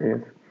need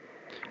areas.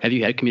 Have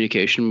you had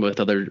communication with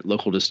other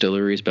local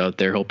distilleries about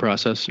their whole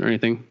process or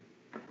anything?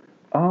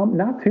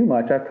 Not too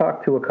much. I've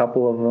talked to a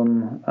couple of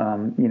them.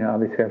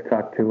 Obviously I've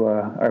talked to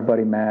our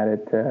buddy Matt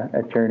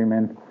at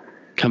Journeyman.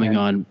 Coming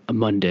on a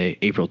Monday,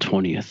 April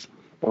 20th.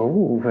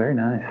 Oh, very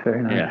nice,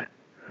 very nice. Yeah.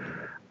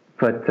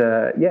 But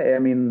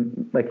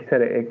like you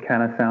said, it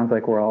kind of sounds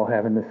like we're all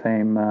having the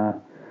same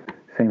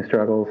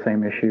struggles,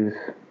 same issues.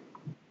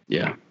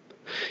 Yeah.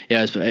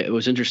 Yeah, it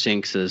was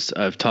interesting because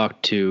I've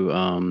talked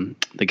to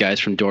the guys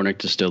from Dornick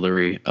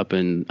Distillery up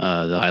in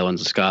the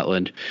Highlands of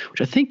Scotland,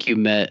 which I think you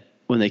met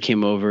when they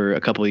came over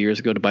a couple of years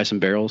ago to buy some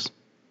barrels.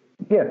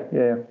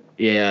 Yeah.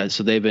 Yeah,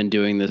 so they've been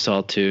doing this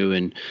all too,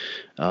 and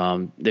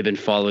they've been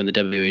following the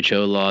WHO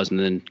laws, and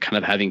then kind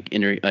of having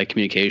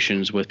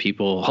communications with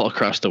people all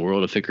across the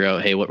world to figure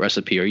out, hey, what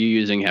recipe are you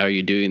using? How are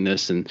you doing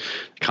this? And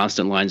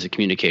constant lines of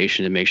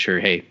communication to make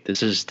sure, hey,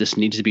 this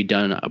needs to be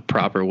done a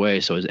proper way,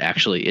 so it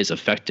actually is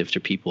effective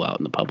to people out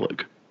in the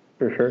public.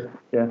 For sure.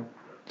 Yeah,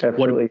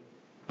 absolutely.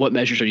 What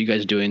measures are you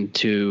guys doing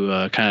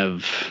to kind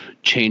of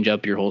change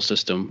up your whole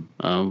system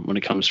when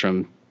it comes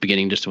from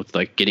beginning just with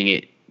like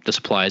getting the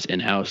supplies in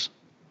house?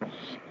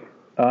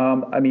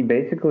 I mean,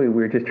 basically,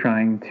 we're just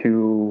trying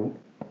to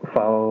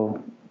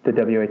follow the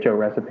WHO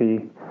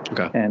recipe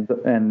and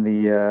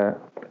the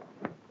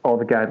all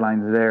the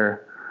guidelines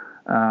there,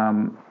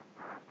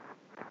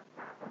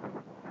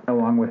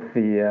 along with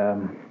the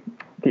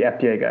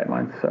FDA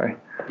guidelines. Sorry,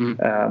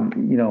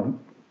 Mm-hmm.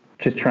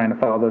 Just trying to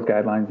follow those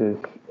guidelines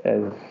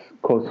as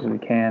close as we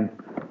can.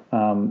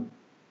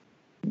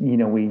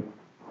 We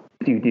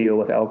do deal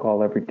with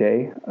alcohol every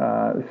day,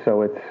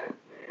 so it's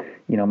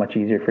much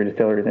easier for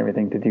distillers and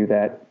everything to do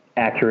that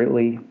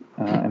accurately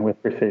and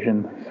with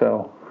precision.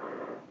 So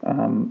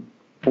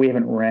we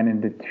haven't ran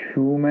into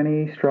too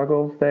many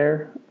struggles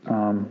there,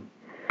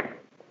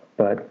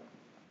 but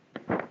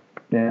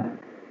yeah.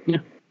 Yeah,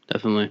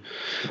 definitely.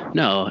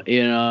 No,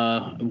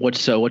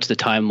 what's the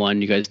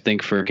timeline you guys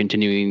think for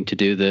continuing to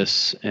do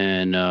this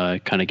and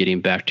kind of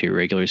getting back to your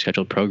regularly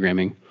scheduled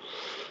programming?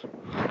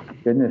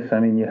 Goodness, I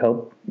mean, you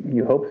hope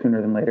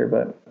sooner than later,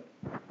 but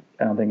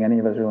I don't think any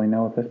of us really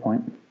know at this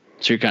point.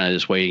 So you're kind of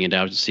just waiting it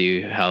out to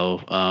see how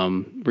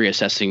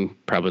reassessing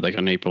probably like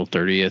on April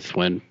 30th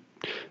when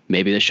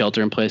maybe the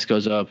shelter in place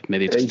goes up,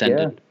 maybe extended.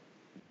 Yeah.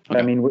 Okay.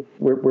 I mean,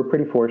 we're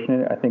pretty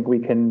fortunate. I think we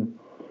can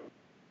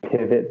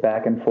pivot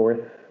back and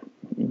forth,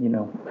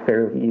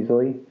 fairly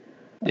easily.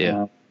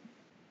 Yeah.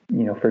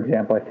 For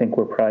example, I think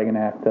we're probably going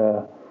to have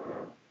to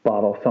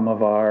bottle some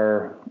of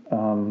our,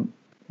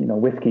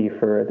 whiskey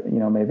for,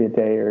 maybe a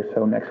day or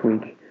so next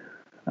week.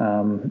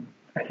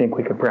 I think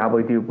we could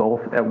probably do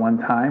both at one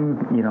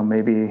time,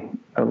 maybe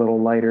a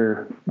little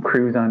lighter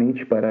cruise on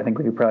each, but I think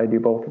we could probably do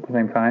both at the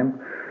same time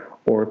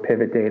or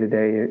pivot day to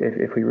day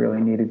if we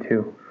really needed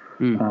to.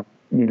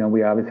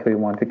 We obviously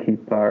want to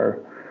keep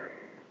our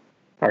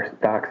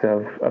stocks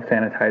of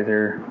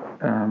sanitizer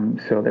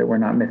so that we're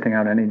not missing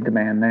out any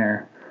demand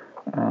there.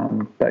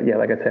 But yeah,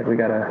 like I said, we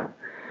got to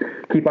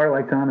keep our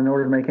lights on in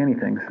order to make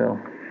anything. So.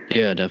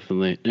 Yeah,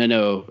 definitely. And I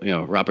know,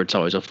 Robert's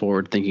always a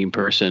forward-thinking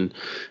person.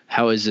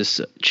 How has this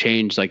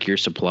changed, like your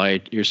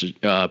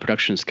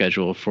production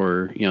schedule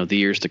for, the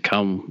years to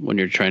come when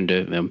you're trying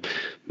to,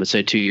 let's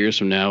say 2 years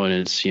from now, and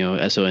it's,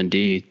 SOND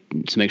to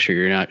make sure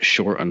you're not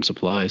short on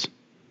supplies?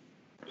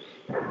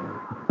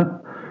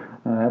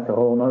 That's a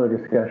whole nother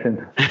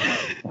discussion.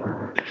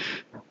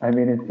 I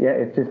mean,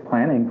 it's just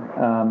planning.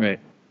 Right.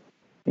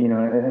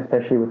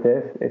 Especially with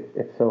this,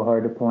 it's so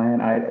hard to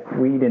plan.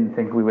 We didn't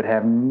think we would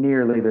have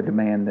nearly the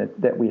demand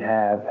that we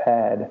have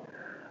had.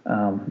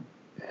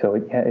 So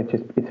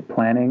it's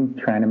planning,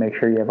 trying to make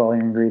sure you have all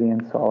your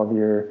ingredients, all of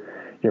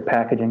your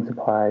packaging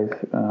supplies,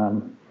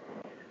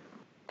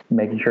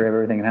 making sure you have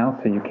everything in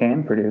house so you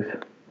can produce.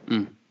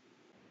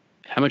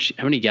 How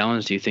many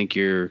gallons do you think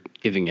you're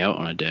giving out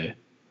on a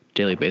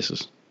daily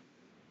basis?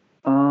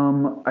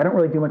 I don't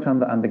really do much on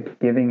the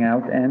giving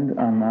out end,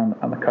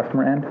 on the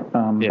customer end,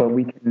 but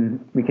we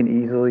can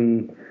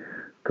easily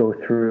go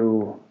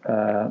through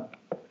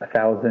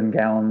 1,000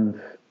 gallon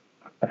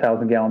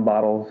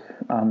bottles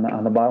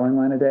on the bottling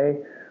line a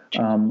day,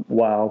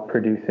 while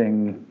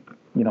producing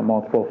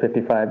multiple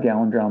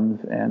 55-gallon drums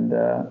and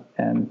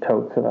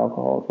totes of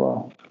alcohol as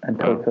well, and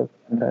totes of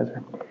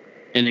sanitizer.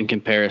 And in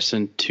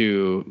comparison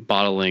to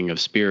bottling of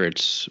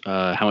spirits,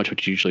 how much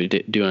would you usually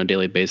do on a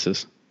daily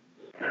basis?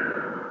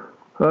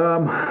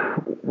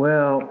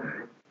 Well,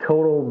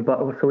 total,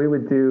 so we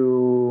would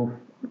do,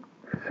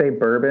 say,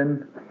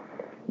 bourbon.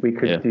 We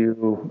could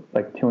do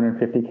like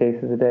 250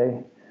 cases a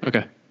day.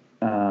 Okay.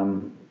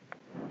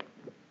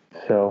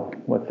 So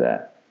what's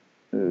that?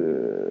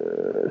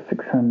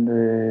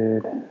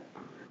 600,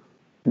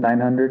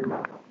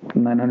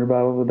 900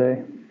 bottles a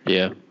day.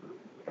 Yeah.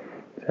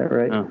 Is that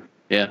right? Oh,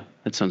 yeah,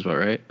 that sounds about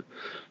right.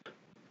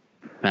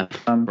 Math.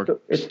 So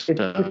it's just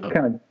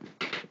kind of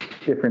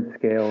different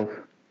scales.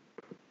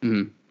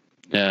 Mm-hmm.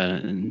 Yeah,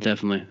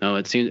 definitely. No,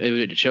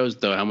 it shows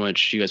though how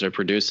much you guys are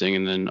producing,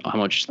 and then how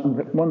much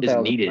is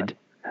needed.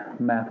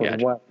 Math was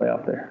way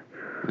off there.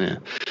 Yeah,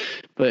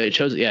 but it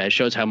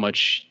shows how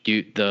much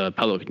the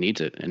public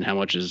needs it, and how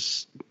much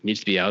needs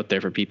to be out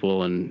there for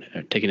people and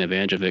taking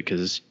advantage of it,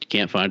 because you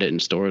can't find it in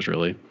stores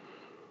really.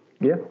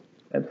 Yeah,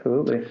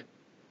 absolutely.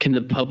 Can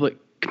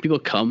people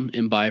come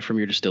and buy from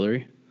your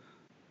distillery,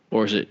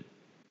 or is it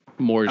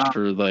more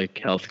for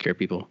like healthcare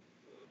people?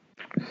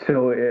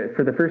 So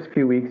for the first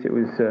few weeks, it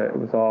was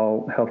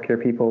all healthcare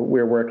people.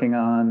 We're working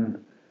on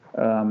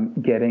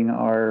getting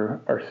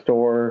our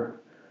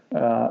store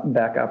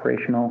back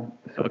operational.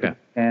 So Okay.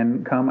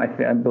 and come,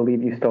 I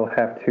believe you still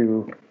have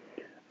to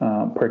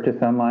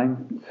purchase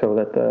online so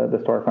that the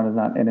storefront is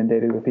not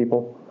inundated with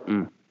people.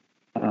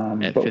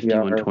 At But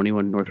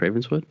 5121 North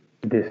Ravenswood?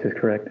 This is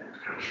correct.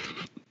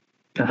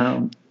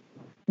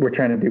 We're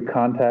trying to do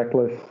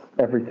contactless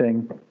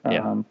everything,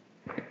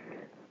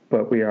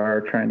 but we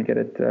are trying to get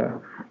it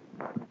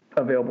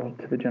available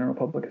to the general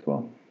public as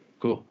well.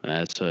 Cool.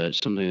 That's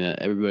something that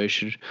everybody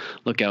should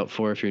look out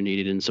for if you're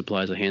needed in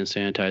supplies of hand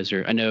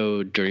sanitizer. I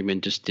know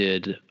Journeyman just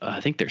did,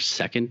 I think their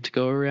second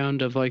go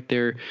around of like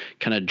their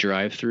kind of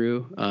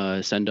drive-through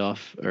send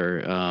off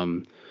or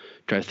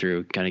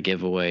drive-through kind of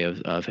giveaway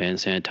of hand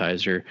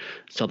sanitizer.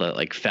 Saw that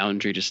like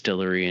Foundry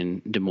Distillery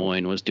in Des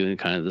Moines was doing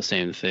kind of the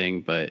same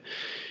thing, but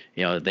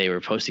they were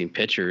posting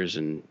pictures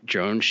and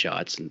drone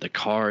shots, and the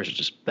cars are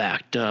just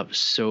backed up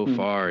so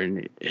far.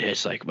 And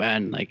it's like,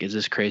 man, like, is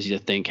this crazy to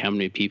think how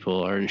many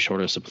people are in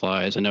short of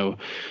supplies? I know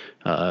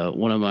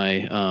one of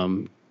my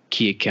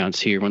key accounts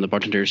here, one of the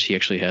bartenders, he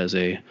actually has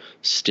a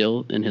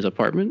still in his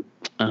apartment.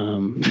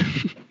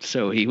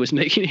 So he was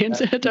making hand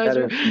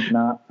sanitizer. That is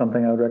not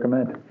something I would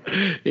recommend.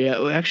 Yeah,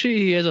 well, actually,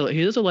 he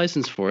has a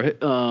license for it.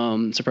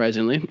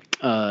 Surprisingly,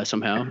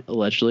 somehow,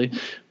 allegedly,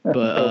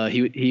 but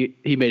he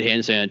made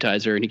hand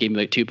sanitizer, and he gave me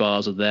like 2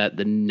 bottles of that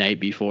the night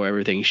before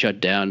everything shut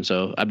down.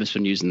 So I've just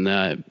been using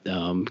that,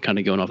 kind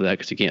of going off of that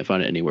because you can't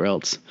find it anywhere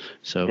else.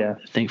 So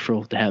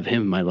thankful to have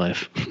him in my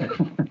life.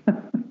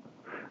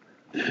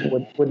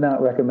 Would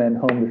not recommend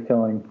home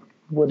distilling.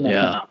 Would not.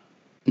 Yeah.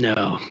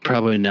 No,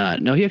 probably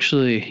not. No, he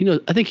actually,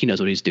 I think he knows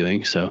what he's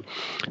doing. So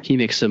he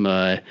makes some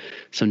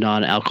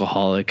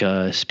non-alcoholic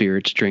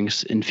spirits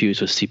drinks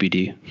infused with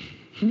CBD.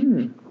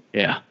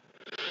 Yeah.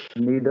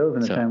 Need those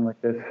in a time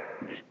like this.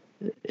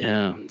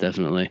 Yeah,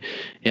 definitely.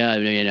 Yeah, I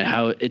mean,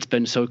 how it's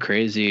been so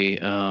crazy,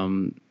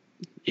 as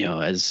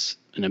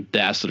an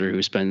ambassador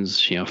who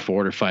spends,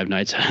 4 to 5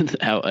 nights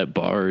out at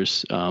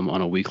bars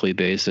on a weekly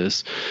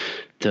basis,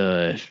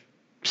 to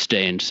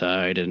stay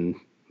inside and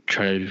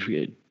try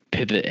to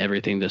pivot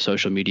everything to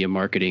social media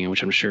marketing,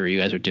 which I'm sure you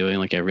guys are doing,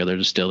 like every other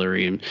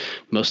distillery and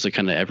mostly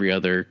kind of every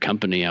other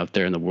company out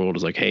there in the world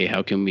is like, hey,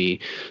 how can we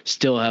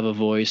still have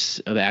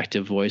an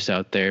active voice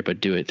out there,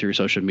 but do it through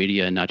social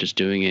media and not just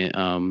doing it,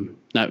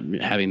 not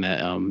having that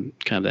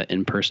kind of that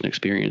in-person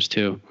experience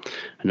too.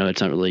 I know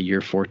it's not really your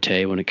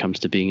forte when it comes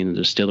to being in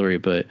the distillery,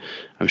 but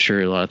I'm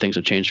sure a lot of things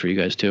have changed for you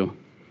guys too.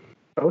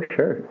 Oh,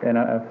 sure. And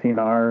I've seen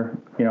our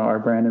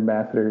brand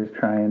ambassadors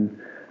try and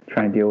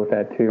deal with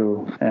that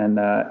too. And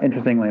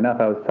interestingly enough,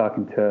 I was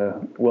talking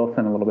to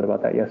Wilson a little bit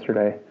about that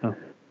yesterday,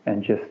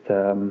 and just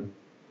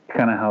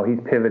kind of how he's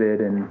pivoted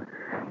and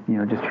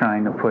just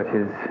trying to put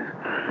his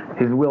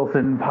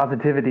Wilson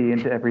positivity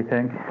into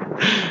everything.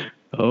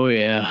 Oh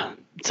yeah,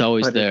 it's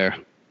always there.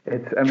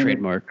 It's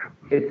trademark.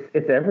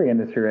 It's every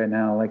industry right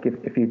now. Like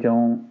if you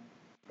don't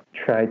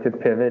try to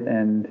pivot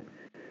and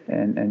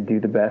do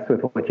the best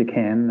with what you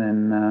can,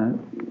 then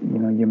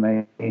you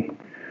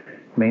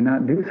may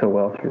not do so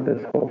well through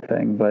this whole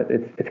thing. But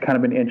it's kind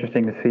of been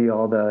interesting to see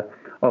all the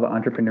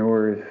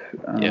entrepreneurs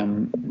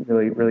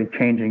really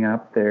changing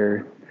up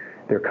their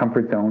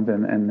comfort zones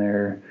and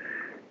their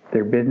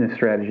business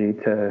strategy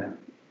to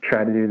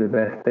try to do the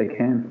best they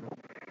can.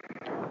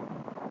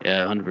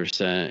 Yeah,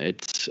 100%.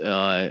 It's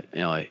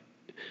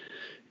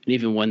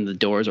even when the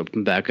doors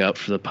open back up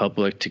for the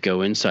public to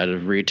go inside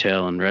of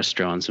retail and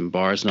restaurants and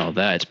bars and all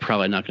that, it's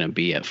probably not going to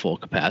be at full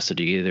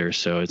capacity either.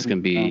 So it's going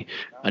to be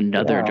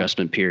another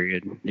adjustment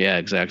period. Yeah,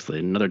 exactly.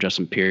 Another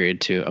adjustment period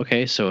to,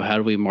 okay, so how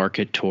do we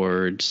market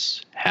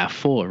towards half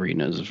full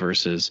arenas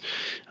versus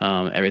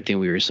everything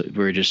we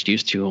were just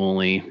used to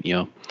only,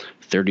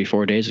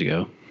 34 days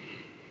ago.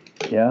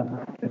 Yeah,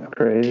 it's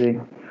crazy.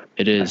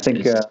 It is. I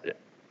think,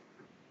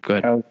 go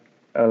ahead.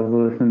 I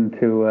was listening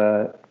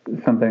to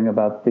something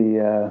about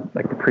the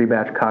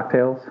pre-batch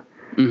cocktails,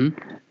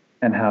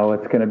 and how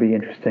it's going to be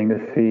interesting to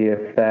see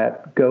if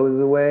that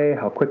goes away,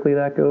 how quickly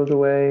that goes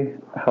away,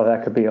 how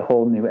that could be a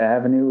whole new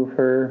avenue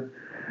for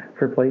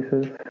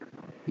places.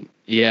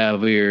 Yeah,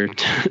 we're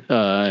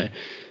a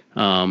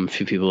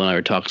few people and I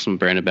were talking to some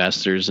brand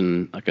ambassadors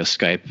and like a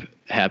Skype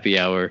happy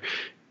hour.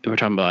 We're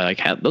talking about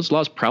like those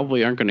laws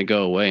probably aren't going to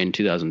go away in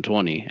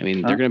 2020. I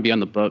mean, they're going to be on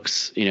the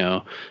books,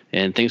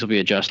 and things will be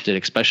adjusted,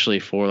 especially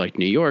for like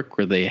New York,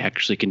 where they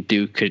actually can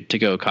do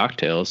to-go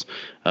cocktails.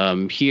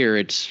 Here,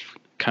 it's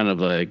kind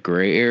of a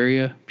gray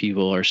area.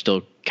 People are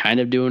still kind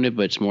of doing it,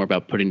 but it's more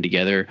about putting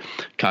together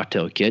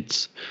cocktail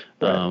kits,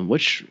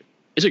 which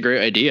is a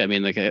great idea. I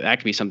mean, like that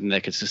could be something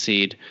that could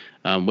succeed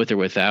with or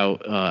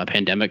without a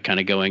pandemic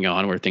kind of going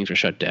on where things are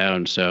shut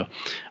down. So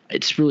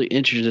it's really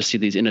interesting to see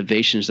these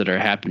innovations that are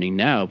happening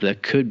now, but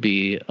that could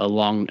be a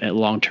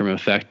long-term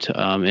effect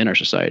in our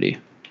society.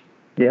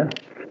 Yeah.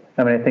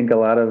 I mean, I think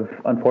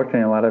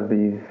unfortunately, a lot of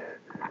these,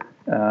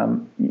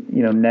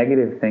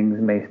 negative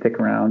things may stick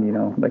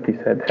around, like you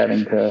said,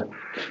 having to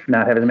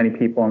not have as many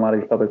people in a lot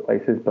of these public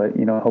places, but,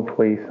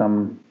 hopefully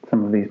some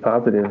of these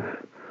positive,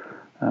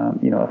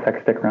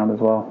 effects stick around as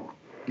well.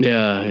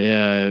 Yeah,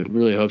 I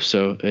really hope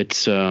so.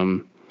 It's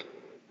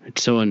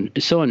it's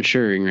so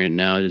unsuring right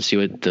now to see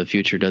what the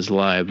future does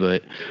lie,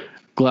 but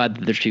glad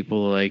that there's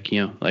people like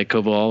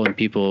Koval and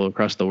people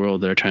across the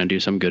world that are trying to do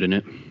some good in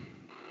it.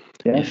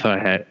 Yeah. If I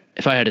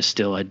had a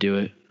still, I'd do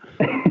it.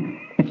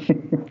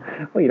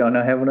 Well, you don't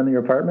have one in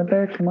your apartment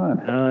there? Come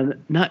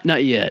on.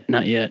 Not yet.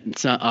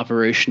 It's not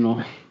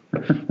operational.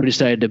 We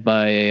decided to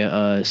buy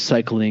a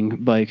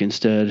cycling bike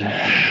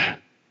instead.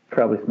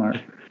 Probably smart.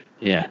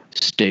 Yeah,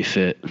 stay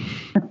fit.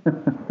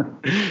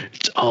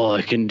 It's all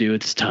I can do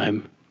at this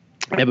time.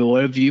 Yeah, but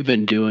what have you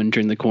been doing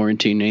during the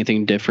quarantine?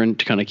 Anything different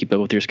to kind of keep up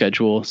with your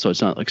schedule so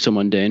it's not like so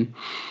mundane?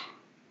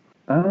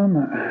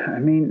 I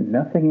mean,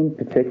 nothing in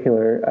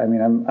particular. I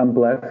mean, I'm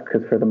blessed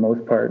because for the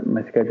most part,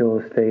 my schedule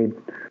has stayed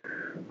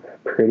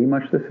pretty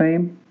much the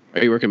same.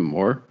 Are you working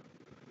more?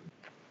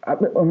 I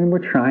mean,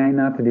 we're trying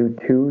not to do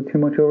too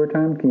much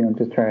overtime.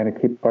 Just trying to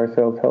keep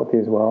ourselves healthy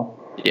as well.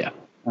 Yeah.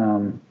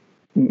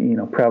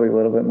 Probably a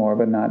little bit more,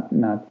 but not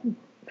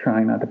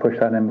trying not to push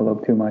that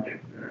envelope too much.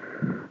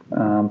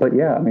 But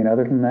yeah, I mean,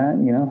 other than that,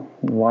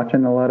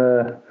 watching a lot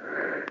of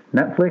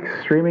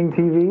Netflix, streaming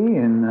TV,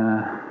 and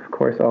of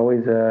course,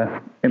 always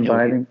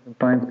imbibing some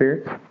fine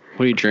spirits.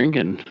 What are you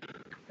drinking?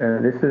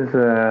 This is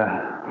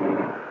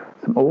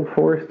some Old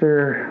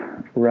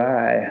Forester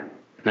rye.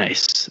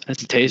 Nice.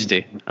 That's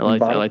tasty. I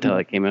liked how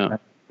that came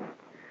out.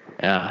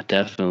 Yeah,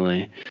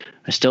 definitely.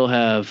 I still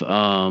have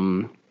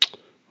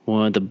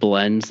one of the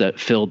blends that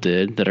Phil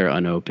did that are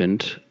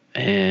unopened,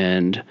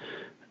 and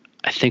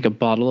I think a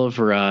bottle of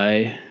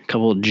rye, a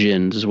couple of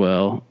gins as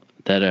well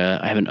that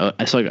I haven't.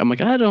 I'm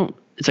like, I don't.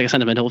 It's like a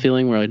sentimental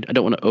feeling where I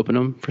don't want to open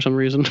them for some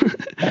reason.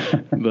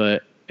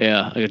 But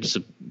yeah,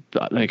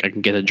 I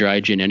can get a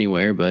dry gin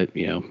anywhere, but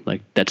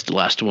like that's the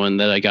last one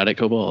that I got at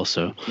Cobalt,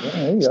 so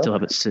still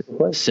have it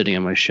sitting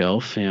on my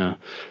shelf. Yeah,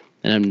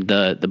 and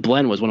the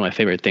blend was one of my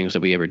favorite things that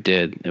we ever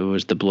did. It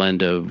was the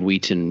blend of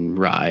wheat and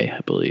rye,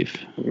 I believe.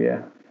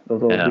 Yeah,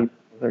 those old wheats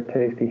are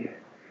tasty.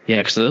 Yeah,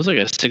 because there was like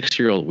a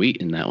 6-year-old wheat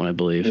in that one, I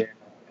believe. Yeah,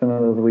 some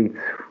of those wheats.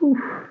 Whew.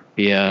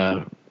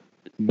 Yeah,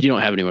 you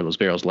don't have any of those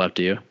barrels left,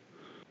 do you?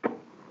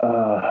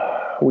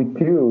 We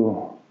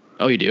do.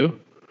 Oh, you do?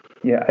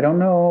 Yeah, I don't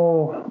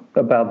know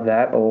about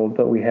that old,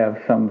 but we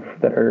have some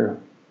that are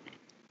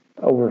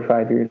over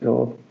 5 years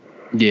old.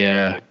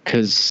 Yeah,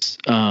 because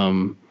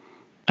I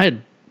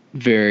had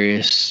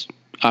various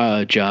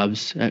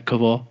jobs at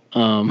Koval,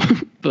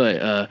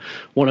 but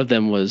one of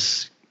them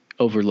was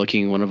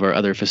overlooking one of our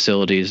other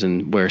facilities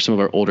and where some of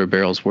our older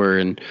barrels were,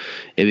 and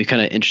it'd be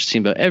kind of interesting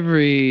about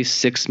every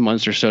 6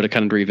 months or so to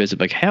kind of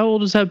revisit, like, how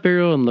old is that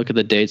barrel, and look at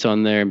the dates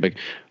on there, and be like,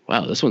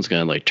 wow, this one's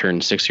gonna like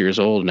turn 6 years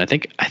old. And I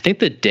think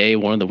the day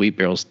one of the wheat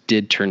barrels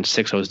did turn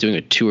 6, I was doing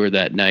a tour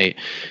that night,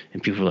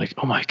 and people were like,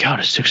 "Oh my god,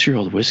 a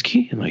 6-year-old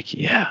whiskey!" And like,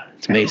 yeah,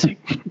 it's amazing.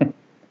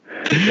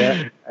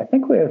 Yeah, I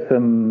think we have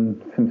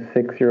some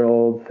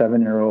 6-year-old,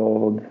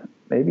 7-year-old,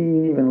 maybe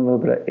even a little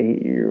bit of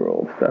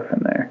 8-year-old stuff in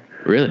there.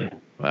 Really?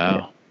 Wow.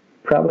 Yeah.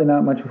 Probably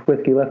not much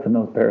whiskey left in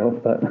those barrels,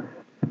 but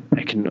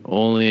I can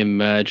only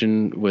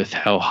imagine with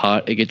how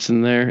hot it gets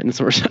in there in the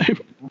summertime.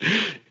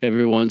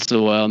 Every once in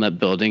a while in that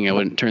building, I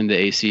wouldn't turn the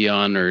AC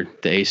on, or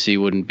the AC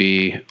wouldn't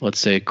be, let's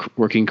say,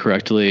 working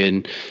correctly,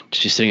 and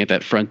just sitting at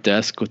that front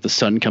desk with the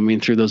sun coming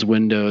through those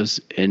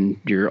windows, and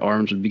your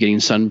arms would be getting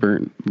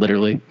sunburnt,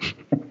 literally.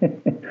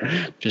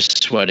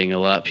 Just sweating a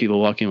lot. People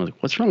walking like,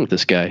 "What's wrong with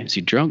this guy? Is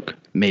he drunk?"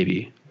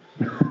 Maybe.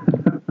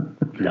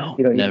 No,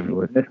 never.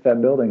 You miss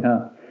that building,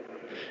 huh?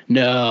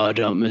 No, I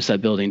don't miss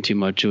that building too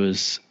much. It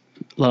was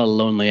a lot of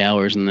lonely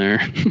hours in there.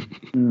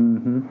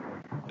 Mm-hmm.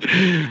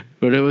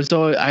 But it was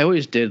always, I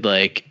always did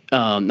like,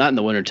 not in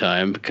the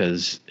wintertime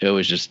because it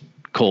was just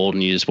cold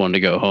and you just wanted to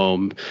go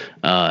home.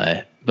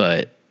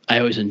 But I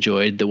always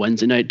enjoyed the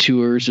Wednesday night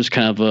tours, just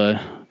kind of I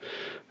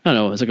don't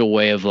know, it's like a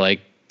way of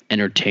like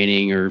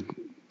entertaining, or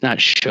not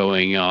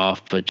showing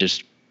off, but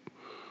just,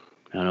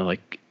 I don't know,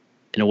 like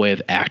in a way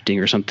of acting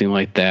or something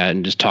like that,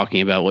 and just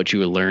talking about what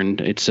you learned.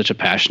 It's such a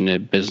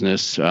passionate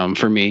business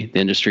for me, the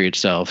industry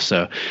itself.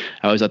 So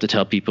I always have to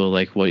tell people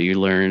like what you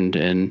learned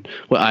and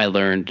what I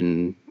learned,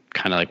 and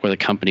kind of like where the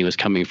company was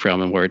coming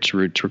from and where its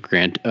roots were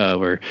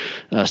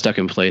stuck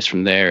in place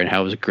from there, and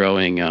how it was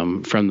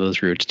growing from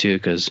those roots too.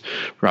 Because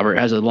Robert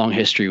has a long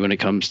history when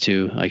it comes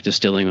to like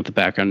distilling, with the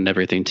background and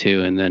everything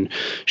too. And then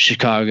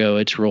Chicago,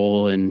 its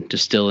role in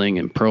distilling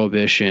and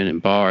prohibition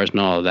and bars and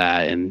all of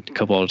that. And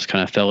Cobalt just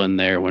kind of fell in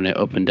there when it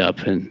opened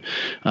up in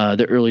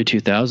the early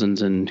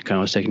 2000s, and kind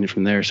of was taking it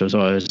from there. So it was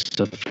always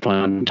a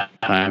fun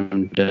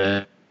time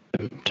to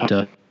talk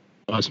to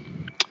us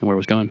and where it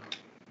was going.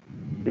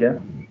 Yeah.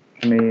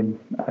 I mean,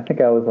 I think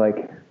I was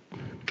like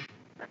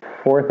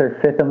 4th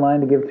or 5th in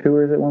line to give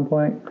tours at one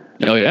point.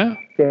 Oh, yeah?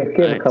 Gave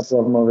nice. A couple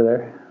of them over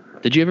there.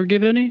 Did you ever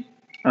give any?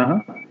 Uh-huh,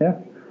 yeah.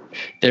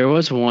 There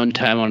was one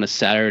time on a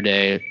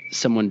Saturday,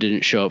 someone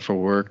didn't show up for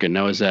work, and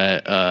I was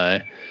at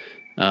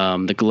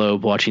the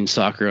Globe watching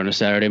soccer on a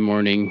Saturday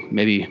morning,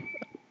 maybe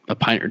a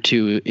pint or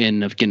two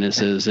in of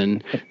Guinnesses,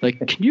 and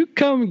like, "Can you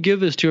come give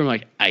this tour?" I'm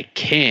like, "I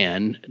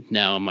can."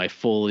 Now, am I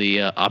fully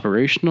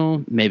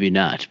operational? Maybe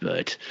not,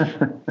 but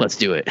let's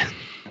do it.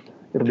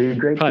 It'll be a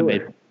great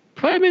tour.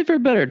 Probably made for a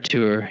better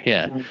tour.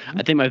 Yeah. Mm-hmm.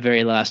 I think my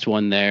very last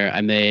one there,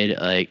 I made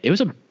it was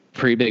a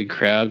pretty big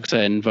crowd because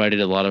I invited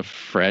a lot of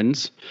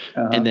friends.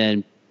 And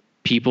then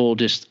people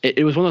just,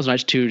 it was one of those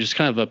nights too, just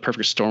kind of a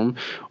perfect storm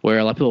where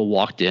a lot of people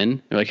walked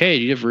in. They're like, hey,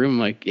 do you have room? I'm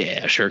like,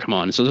 yeah, sure. Come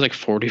on. So there's like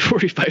 40,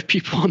 45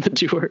 people on the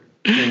tour.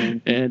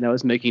 And I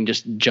was making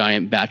just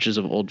giant batches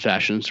of old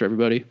fashions for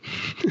everybody.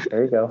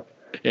 There you go.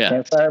 Yeah.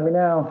 Can't fire me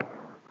now.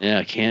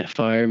 Yeah, can't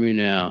fire me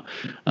now.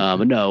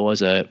 But no, it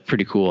was a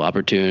pretty cool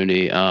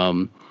opportunity.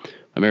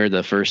 I remember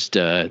my first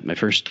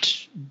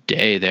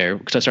day there,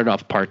 because I started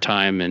off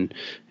part-time, and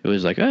it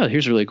was like, oh,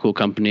 here's a really cool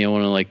company. I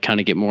want to like kind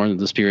of get more into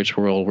the spirits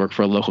world, work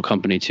for a local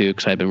company too,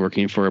 because I'd been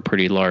working for a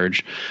pretty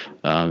large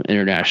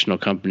international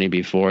company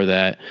before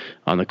that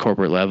on the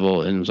corporate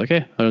level, and it was like, hey,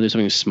 I want to do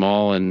something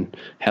small and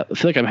I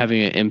feel like I'm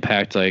having an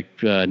impact like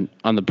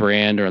on the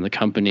brand or on the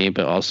company,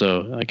 but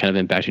also kind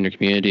of impacting your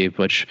community,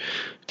 which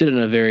did it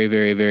on a very,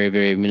 very, very,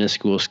 very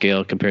minuscule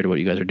scale compared to what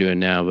you guys are doing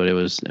now, but it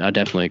was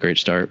definitely a great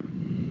start.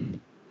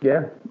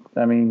 Yeah,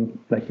 I mean,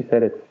 like you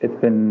said,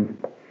 it's been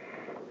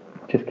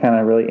just kind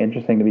of really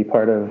interesting to be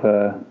part of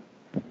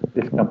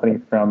this company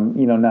from,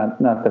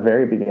 not the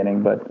very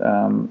beginning, but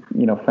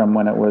from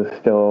when it was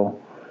still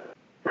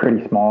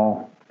pretty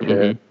small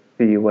to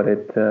see what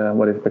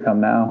it's become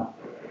now.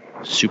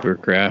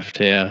 Supercraft,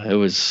 yeah, it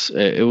was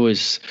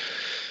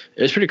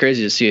pretty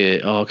crazy to see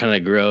it all kind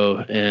of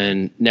grow.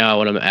 And now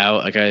when I'm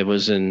out, like I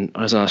was in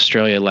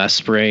Australia last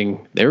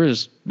spring, there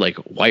was like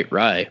white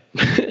rye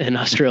in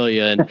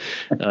Australia, and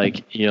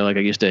like I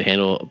used to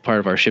handle part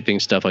of our shipping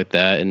stuff like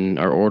that and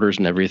our orders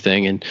and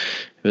everything, and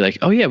we're like,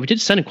 oh yeah, we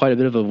did send quite a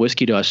bit of a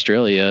whiskey to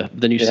Australia.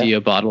 Then you see a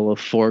bottle of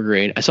 4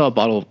 grain. I saw a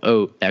bottle of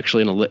oat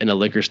actually in a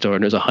liquor store,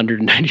 and it was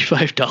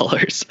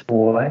 $195.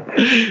 What?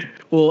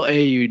 Well,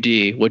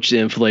 AUD, which the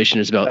inflation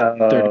is about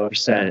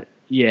 30%.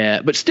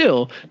 Yeah, but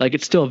still, like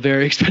it's still a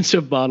very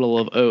expensive bottle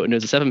of oat, and it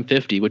was a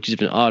 $750, which is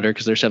even odder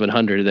because there's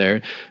 $700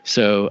 there.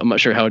 So I'm not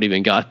sure how it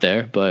even got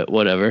there, but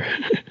whatever.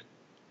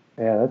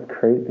 Yeah, that's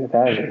crazy.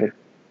 That is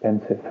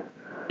expensive.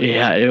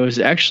 Yeah, it was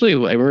actually.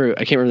 I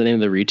can't remember the name of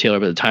the retailer,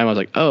 but at the time I was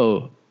like,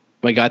 oh.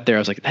 When I got there, I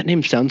was like, that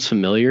name sounds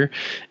familiar.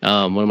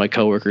 One of my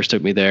coworkers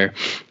took me there,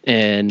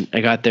 and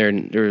I got there,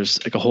 and there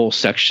was like a whole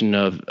section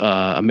of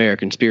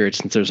American spirits,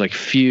 and there's like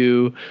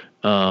few.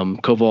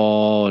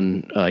 Koval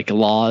and like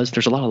Laws.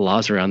 There's a lot of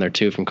Laws around there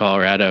too from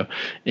Colorado.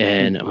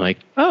 And I'm like,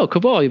 oh,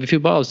 Koval, you have a few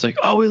bottles. It's like,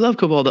 oh, we love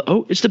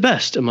Koval. It's the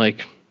best. I'm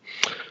like,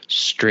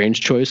 strange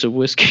choice of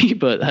whiskey,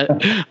 but I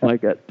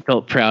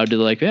felt proud to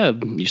like, yeah,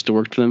 used to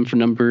work for them for a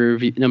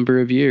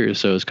number of years.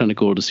 So it's kind of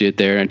cool to see it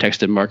there. And I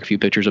texted Mark a few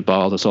pictures of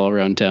bottles. That's all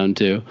around town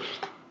too.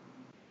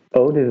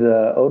 Oat is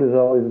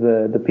always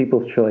the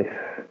people's choice.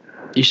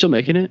 You still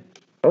making it?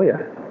 Oh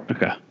yeah.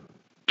 Okay.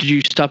 Did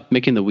you stop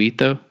making the wheat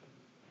though?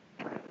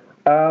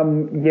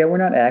 Yeah, we're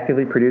not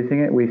actively producing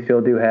it. We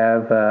still do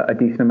have a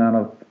decent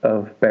amount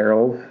of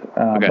barrels,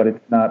 but it's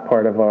not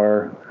part of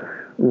our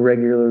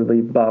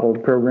regularly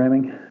bottled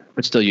programming.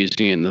 But still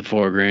using it in the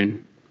 4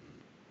 grain?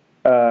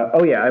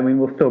 Oh yeah, I mean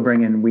we'll still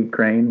bring in wheat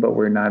grain, but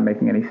we're not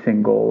making any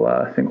single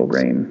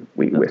grain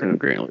wheat whiskey. Single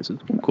grain releases.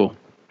 Cool.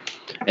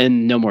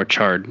 And no more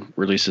charred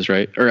releases,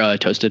 right? Or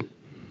toasted?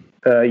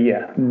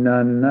 Yeah,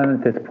 none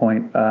at this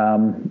point. I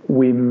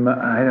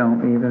don't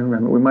even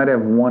remember. We might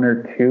have 1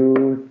 or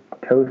 2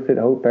 toasted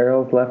oat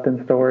barrels left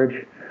in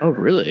storage. Oh,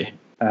 really?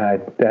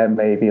 That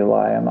may be a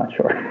lie. I'm not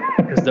sure.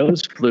 Because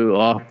those flew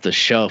off the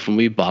shelf. When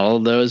we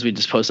bottled those, we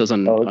just post those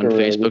on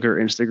Facebook or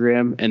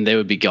Instagram, and they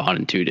would be gone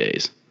in 2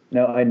 days.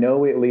 No, I know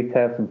we at least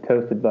have some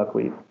toasted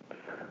buckwheat.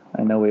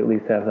 I know we at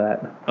least have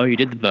that. Oh, you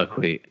did the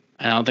buckwheat.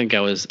 I think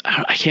there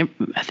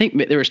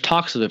was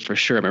talks of it for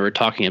sure. I remember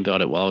talking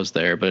about it while I was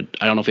there, but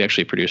I don't know if we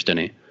actually produced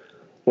any.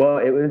 Well,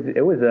 it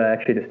was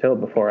actually distilled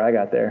before I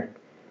got there.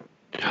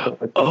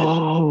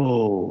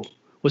 Oh,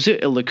 was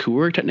it a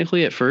liqueur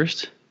technically at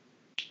first?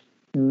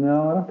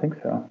 No, I don't think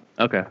so.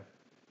 Okay.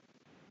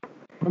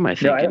 What am I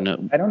thinking? No,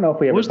 I don't know if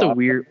we ever. What was the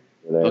weird?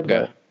 There, okay.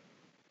 But...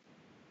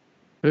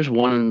 There's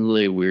one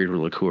really weird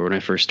liqueur when I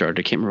first started.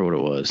 I can't remember what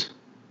it was.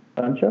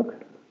 Sunchoke?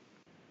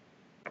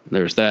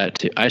 There's that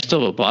too. I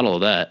still have a bottle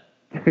of that.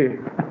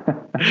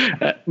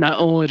 Not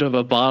only do I have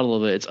a bottle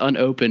of it, it's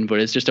unopened, but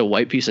it's just a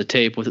white piece of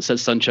tape with it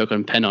says Sunchoke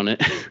and pen on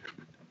it.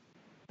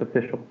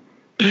 Official.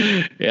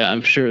 Yeah,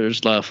 I'm sure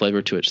there's a lot of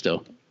flavor to it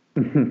still.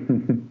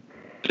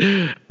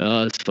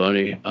 Oh, that's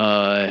funny.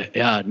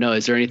 Yeah, no,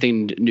 is there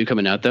anything new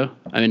coming out though?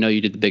 I know you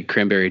did the big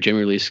Cranberry Gin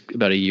release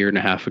about 1.5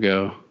 years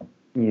ago.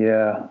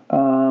 Yeah,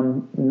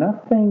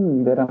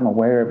 nothing that I'm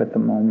aware of at the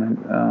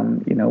moment.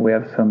 We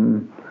have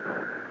some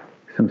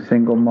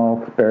single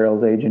malts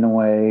barrels aging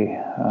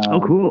away. Oh,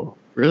 cool.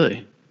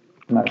 Really?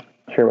 I'm not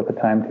sure what the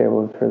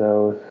timetable is for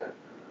those.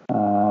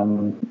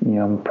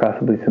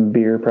 Possibly some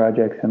beer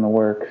projects in the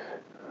works.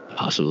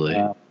 Possibly.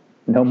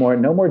 No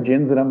more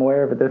gins that I'm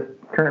aware of at this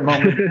current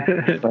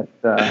moment. But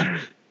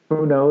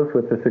who knows?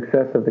 With the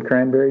success of the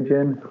Cranberry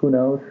Gin, who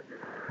knows?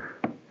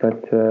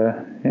 But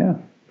yeah.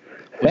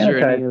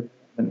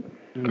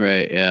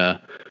 Right. Yeah.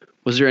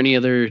 Was there any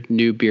other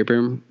new beer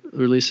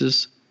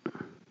releases?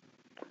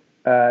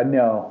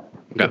 No.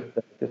 Okay.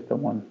 Just the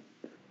one.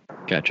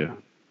 Gotcha.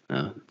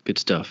 Good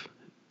stuff.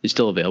 Is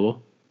still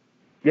available?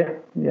 Yeah.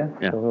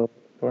 Go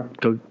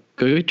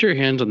get your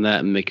hands on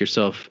that and make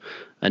yourself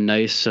a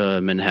nice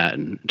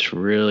Manhattan. It's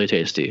really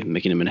tasty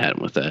making a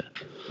Manhattan with that.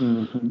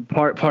 Mm-hmm.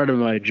 Part of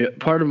my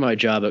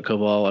job at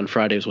Koval on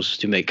Fridays was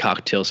to make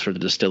cocktails for the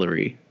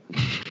distillery.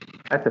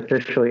 That's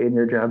officially in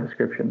your job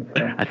description.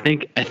 So. I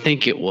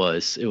think it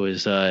was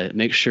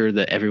make sure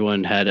that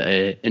everyone had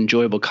an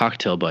enjoyable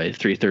cocktail by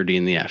 3:30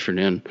 in the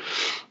afternoon.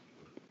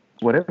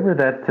 Whatever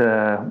that.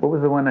 What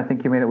was the one? I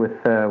think you made it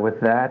with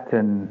that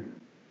and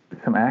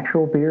some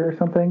actual beer or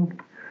something.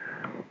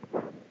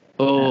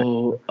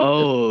 Oh,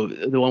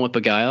 the one with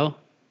Beguile?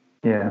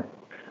 Yeah.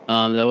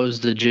 That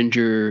was the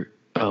ginger.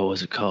 Oh,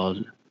 what's it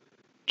called?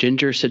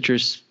 Ginger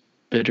citrus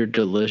bitter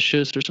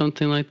delicious or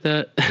something like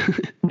that.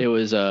 It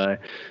was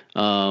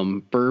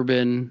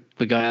bourbon,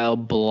 Beguile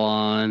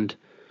blonde.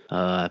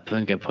 I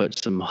think I put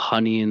some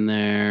honey in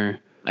there.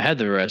 I had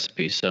the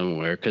recipe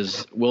somewhere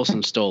because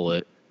Wilson stole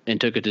it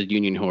and took it to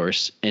Union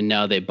Horse, and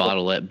now they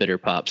bottle it Bitter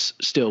Pops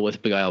still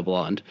with Beguile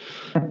blonde.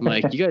 I'm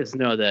like, you guys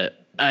know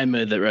that I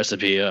made that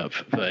recipe up,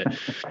 but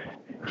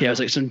yeah, it was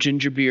like some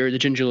ginger beer, the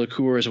ginger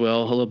liqueur as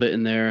well, a little bit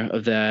in there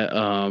of that.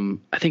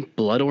 I think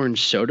blood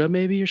orange soda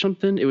maybe or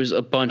something. It was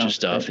a bunch of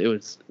stuff. It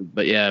was,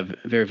 but yeah,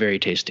 very, very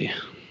tasty.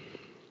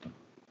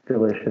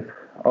 Delicious.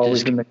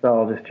 Always a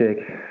mixologist, Jake.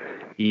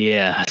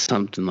 Yeah,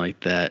 something like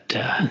that.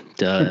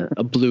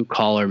 A blue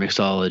collar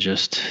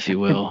mixologist, if you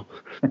will.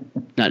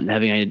 Not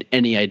having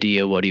any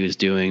idea what he was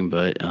doing,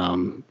 but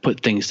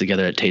put things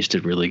together that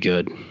tasted really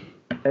good.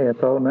 Hey,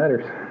 that's all that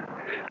matters.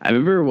 I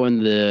remember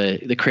when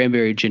the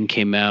cranberry gin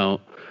came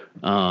out,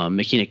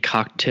 making a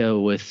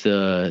cocktail with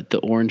the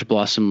orange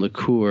blossom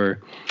liqueur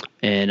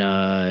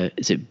and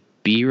is it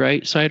B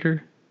Right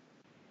cider?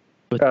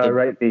 With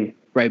Right B.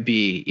 Right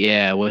B,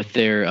 yeah. With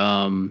their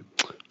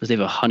they have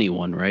a honey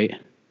one, right?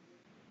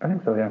 I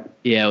think so, yeah.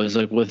 Yeah, it was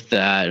like with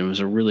that, and it was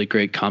a really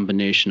great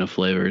combination of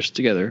flavors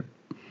together.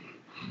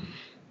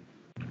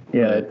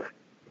 Yeah,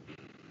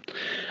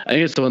 I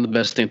think it's one of the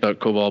best things about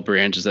Koval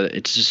brands is that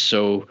it's just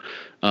so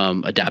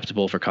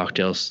adaptable for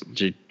cocktails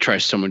to try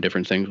so many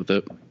different things with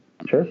it.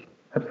 Sure,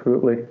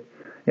 absolutely.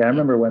 Yeah, I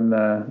remember when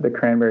the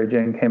cranberry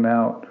gin came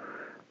out,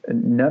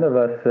 none of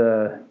us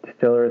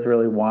distillers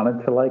really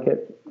wanted to like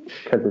it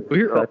because it's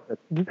such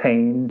a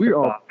pain. We're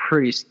all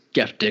pretty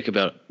skeptic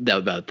about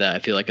that. I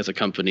feel like as a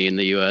company in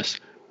the U.S.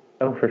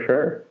 Oh, for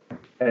sure.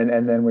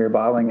 And then we were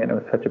bottling it, and it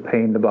was such a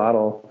pain to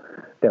bottle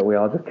that we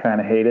all just kind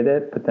of hated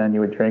it. But then you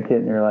would drink it,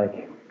 and you're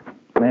like,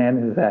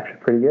 man, this is actually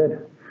pretty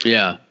good.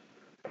 Yeah.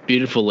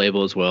 Beautiful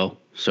label as well.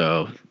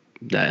 So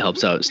that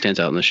helps out. It stands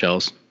out in the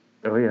shelves.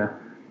 Oh, yeah.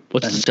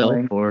 What's it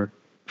sell for?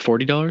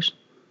 $40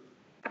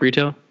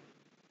 retail?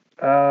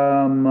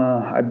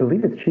 I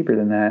believe it's cheaper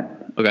than that.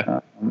 Okay.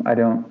 I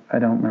don't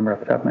remember off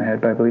the top of my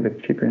head, but I believe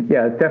it's cheaper.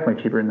 Yeah, it's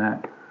definitely cheaper than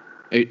that.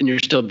 And you're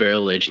still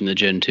barrel aging the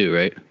gin too,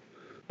 right?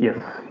 Yes.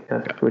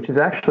 Which is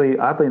actually,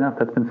 oddly enough,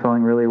 that's been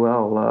selling really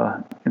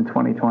well in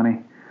 2020.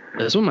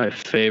 That's one of my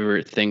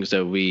favorite things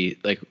that we,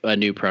 like a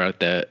new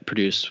product that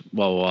produced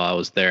while I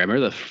was there. I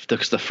remember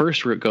the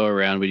first go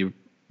around, we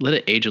let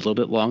it age a little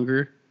bit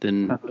longer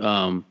than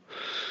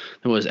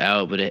was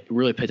out, but it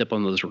really picked up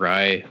on those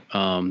rye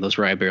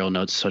barrel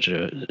notes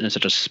in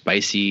such a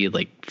spicy,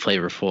 like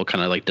flavorful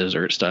kind of like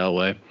dessert style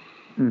way.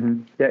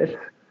 Mm-hmm. Yeah,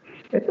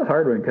 it's a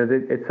hard one because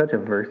it's such a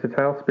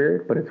versatile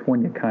spirit, but it's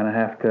one you kind of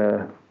have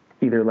to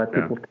either let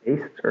people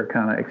taste or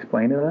kind of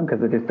explain to them because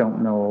they just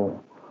don't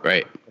know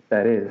what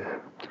that is.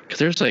 Because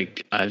there's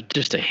like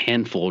just a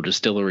handful of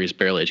distilleries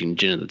barrel aging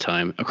gin at the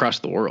time across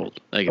the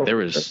world. Like it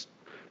was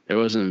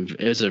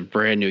a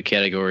brand new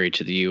category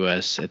to the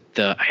U.S.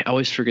 I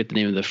always forget the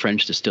name of the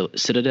French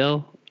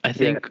Citadel, I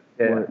think.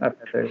 Yeah.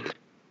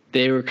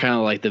 They were kind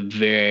of like the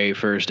very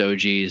first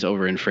OGs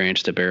over in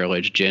France to barrel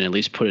age gin, at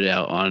least put it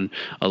out on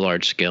a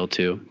large scale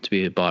too, to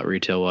be bought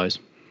retail wise.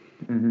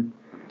 Mm-hmm.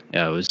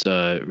 Yeah, it was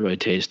really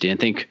tasty. I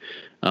think,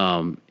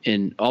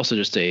 and also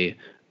just a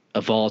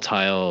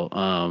volatile,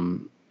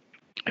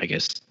 I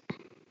guess,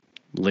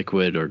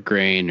 liquid or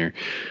grain or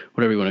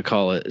whatever you want to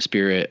call it,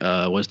 spirit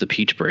was the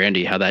peach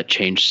brandy. How that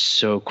changed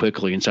so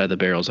quickly inside the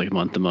barrels, like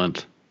month to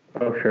month.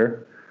 Oh,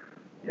 sure.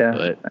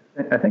 Yeah,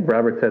 I think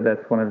Robert said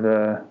that's one of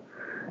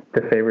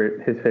his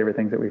favorite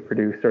things that we've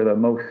produced, or the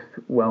most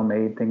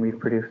well-made thing we've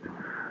produced.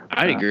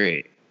 I'd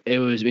agree. It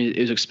was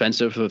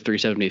expensive for the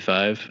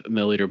 375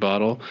 milliliter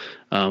bottle.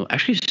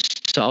 Actually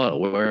saw it at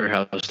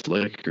Warehouse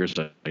Liquors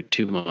like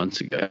 2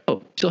 months ago.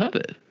 Oh, still have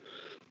it.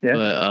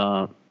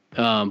 Yeah.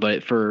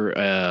 But for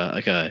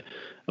like a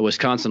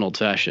Wisconsin old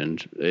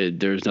fashioned,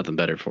 there's nothing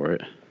better for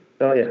it.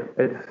 Oh yeah,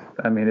 it's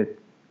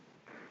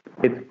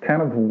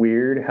kind of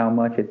weird how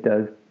much it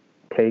does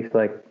taste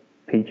like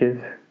peaches.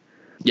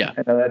 Yeah.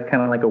 I know that's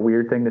kind of like a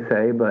weird thing to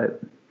say,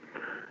 but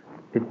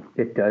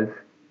it does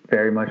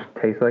very much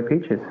taste like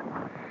peaches.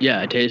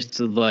 Yeah, it tastes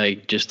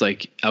like just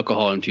like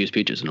alcohol infused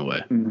peaches in a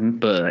way. Mm-hmm.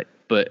 But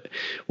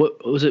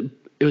what was it?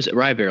 It was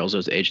rye barrels it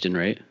was aged in,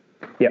 right?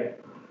 Yeah.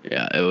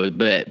 Yeah,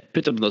 but it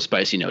picked up those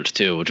spicy notes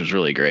too, which was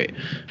really great.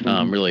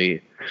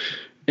 Really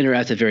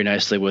interacted very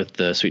nicely with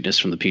the sweetness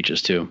from the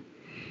peaches too.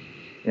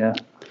 Yeah.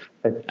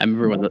 I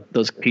remember when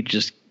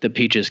the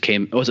peaches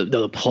came. Oh, was it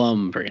the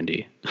plum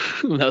brandy?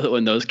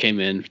 When those came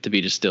in to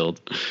be distilled.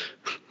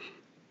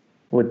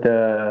 With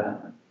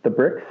the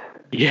bricks?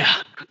 Yeah.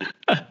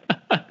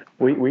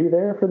 Were you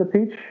there for the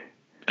peach?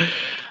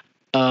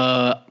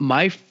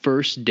 My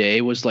first day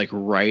was like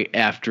right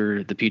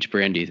after the peach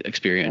brandy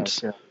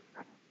experience. Okay.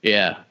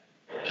 Yeah.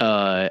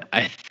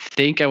 I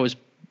think it was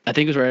right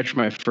after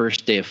my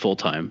first day of full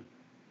time.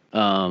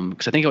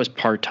 Because I think I was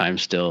part time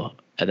still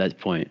at that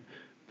point.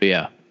 But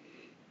yeah.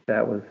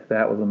 That was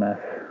a mess.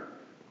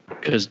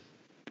 Because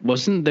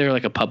wasn't there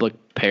like a public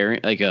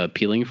parent, like a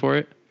peeling for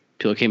it?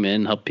 People came in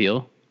and helped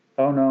peel?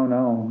 Oh,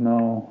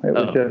 no. It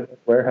was just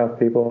warehouse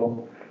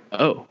people.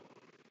 Oh,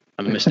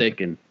 I'm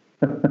mistaken.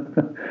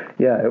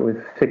 Yeah, it was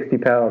 60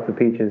 pallets of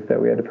peaches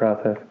that we had to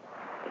process.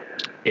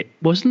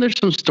 Wasn't there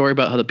some story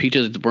about how the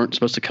peaches weren't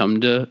supposed to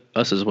come to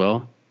us as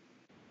well?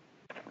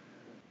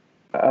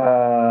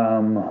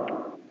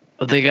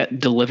 They got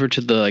delivered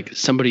to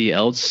somebody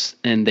else,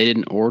 and they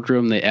didn't order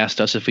them. They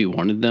asked us if we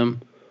wanted them.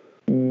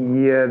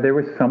 Yeah, there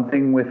was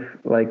something with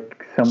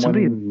like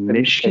somebody in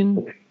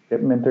Michigan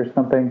shipment or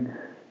something.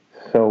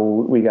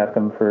 So we got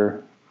them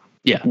for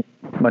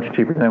much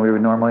cheaper than we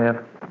would normally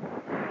have.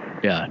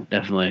 Yeah,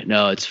 definitely.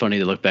 No, it's funny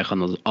to look back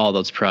on all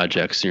those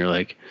projects, and you're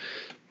like,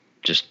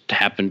 just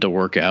happened to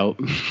work out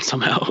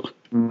somehow.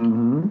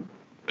 Mm-hmm.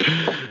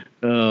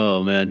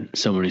 Oh man,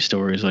 so many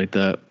stories like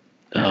that.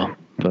 Oh,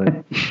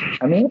 but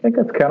I mean, I think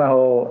that's kind of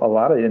how a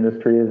lot of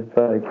industry is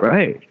like.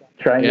 Right.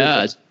 Trying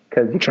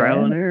because you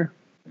trial and error.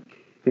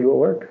 See what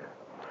works.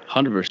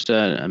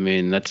 100%. I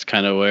mean, that's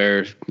kind of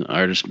where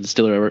our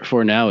distillery I work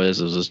for now is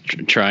just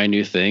trying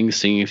new things,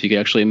 seeing if you can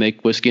actually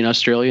make whiskey in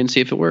Australia and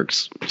see if it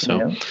works.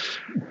 So,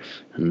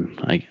 and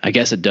I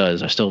guess it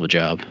does. I still have a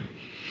job.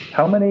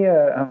 How many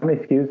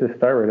SKUs does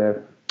Starward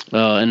have?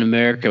 In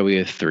America, we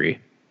have three.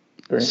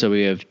 So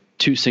we have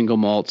 2 single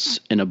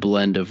malts and a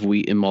blend of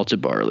wheat and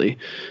malted barley.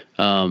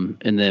 And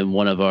then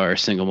one of our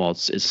single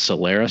malts is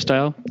Solera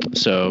style.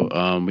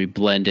 So we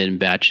blend in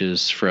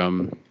batches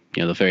from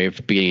the very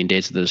beginning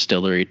days of the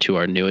distillery to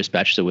our newest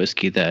batches of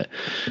whiskey that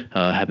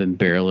have been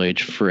barrel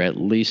aged for at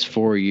least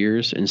 4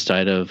 years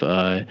inside of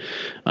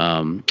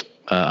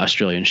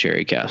Australian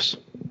sherry casks.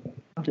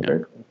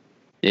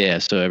 Yeah,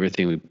 so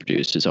everything we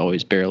produce is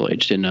always barrel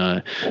aged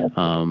in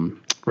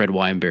red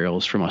wine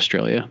barrels from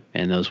Australia,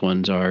 and those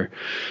ones are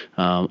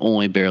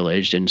only barrel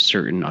aged in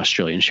certain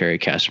Australian sherry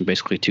casks from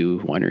basically 2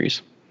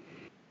 wineries.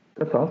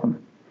 That's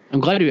awesome. I'm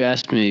glad you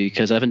asked me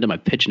because I haven't done my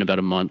pitch in about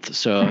a month,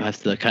 so I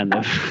have to kind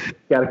of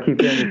gotta keep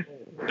it.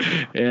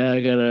 Yeah,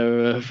 I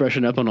gotta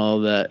freshen up on all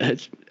of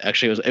that.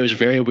 It was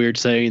very weird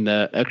saying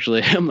that.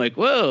 Actually, I'm like,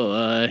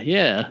 whoa,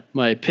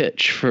 my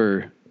pitch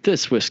for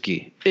this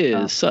whiskey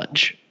is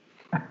such.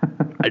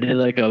 I did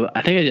I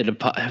think I did a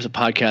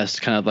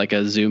podcast, kind of like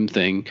a Zoom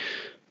thing,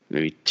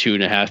 maybe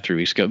 2.5, 3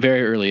 weeks ago,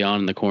 very early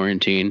on in the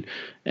quarantine,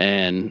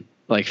 and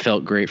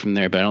felt great from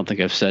there. But I don't think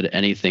I've said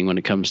anything when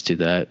it comes to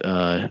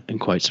that in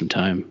quite some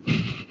time.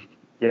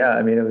 Yeah,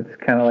 I mean, it was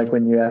kind of like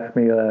when you asked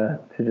me to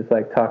just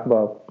talk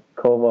about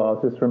Koval. I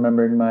was just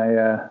remembering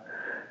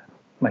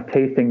my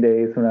tasting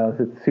days when I was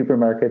at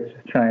supermarkets,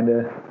 just trying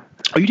to.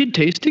 Oh, you did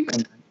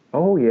tastings?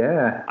 Oh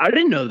yeah. I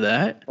didn't know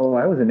that. Oh,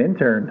 I was an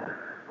intern.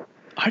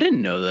 I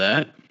didn't know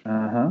that.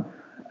 Uh-huh.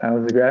 I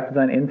was a graphic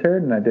design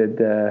intern, and I did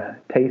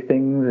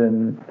tastings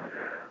and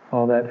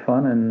all that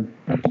fun. And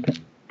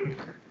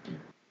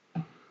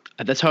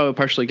that's how I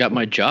partially got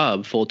my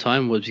job full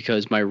time, was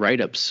because my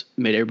write-ups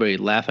made everybody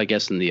laugh, I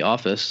guess, in the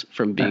office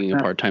from being a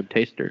part-time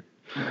taster.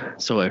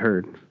 So I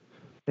heard.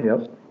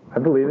 Yep, I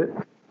believe it.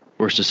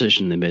 Worst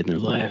decision they made in their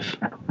life.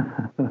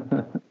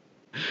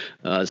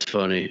 That's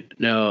funny.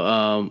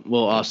 No,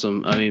 well,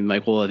 awesome. I mean,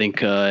 Michael, I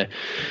think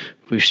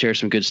we've shared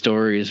some good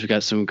stories. We've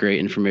got some great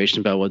information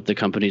about what the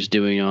company's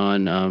doing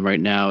on right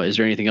now. Is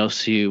there anything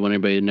else you want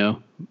everybody to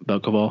know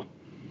about Koval?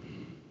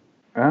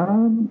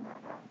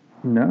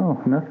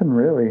 No, nothing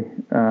really.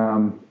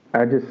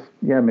 I just,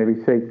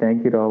 maybe say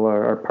thank you to all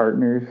our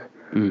partners.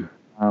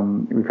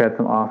 We've had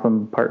some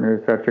awesome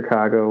partners throughout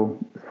Chicago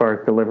as far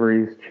as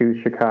deliveries.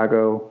 Choose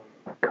Chicago,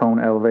 Cone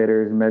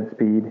Elevators,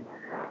 MedSpeed,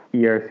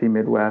 ERC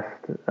Midwest.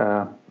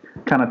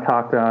 Kind of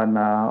talked on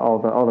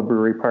all the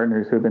brewery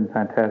partners who have been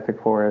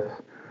fantastic for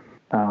us.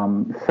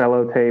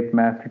 Cellotape,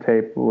 Master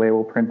Tape,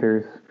 label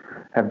printers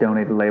have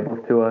donated labels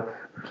to us.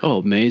 Oh,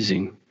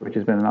 amazing! Which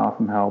has been an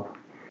awesome help.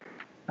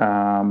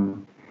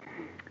 And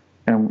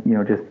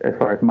just as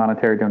far as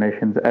monetary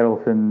donations,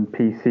 Edelson,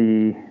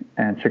 PC,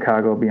 and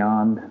Chicago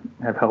Beyond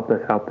have helped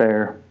us out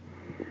there.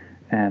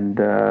 And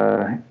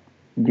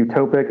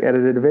Utopic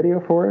edited a video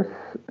for us,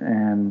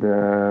 and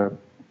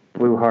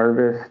Blue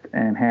Harvest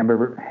and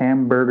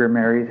Hamburger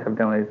Mary's have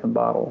donated some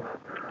bottles.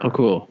 Oh,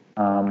 cool.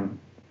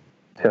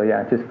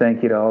 So just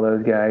thank you to all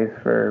those guys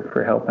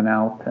for helping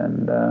out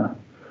and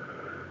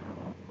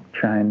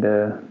trying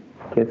to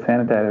get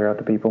sanitizer out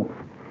to people.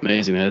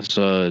 Amazing. That's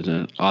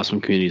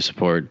awesome community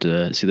support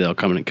to see that all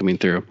coming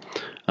through.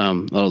 A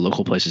lot of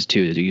local places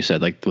too, as you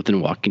said, like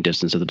within walking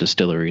distance of the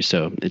distillery.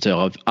 So it's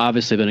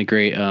obviously been a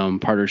great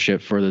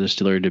partnership for the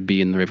distillery to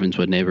be in the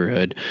Ravenswood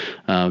neighborhood,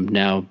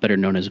 now better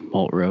known as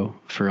Malt Row,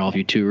 for all of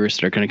you tourists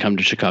that are going to come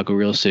to Chicago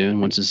real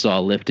soon once it's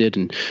all lifted,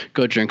 and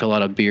go drink a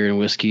lot of beer and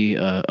whiskey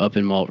up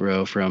in Malt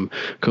Row from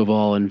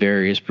Koval and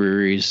various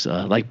breweries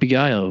like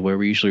Beguile, where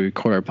we usually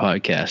record our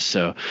podcast.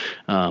 So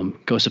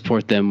go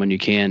support them when you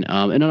can.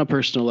 And on a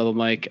personal level,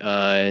 Mike,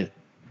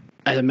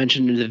 as I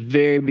mentioned in the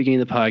very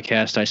beginning of the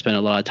podcast, I spent a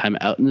lot of time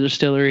out in the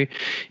distillery,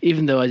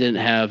 even though I didn't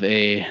have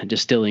a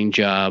distilling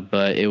job.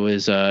 But it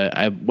was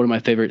one of my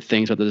favorite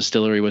things about the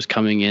distillery was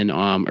coming in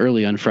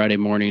early on Friday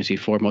mornings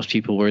before most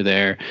people were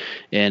there.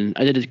 And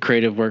I did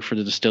creative work for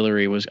the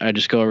distillery. I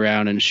just go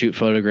around and shoot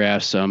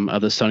photographs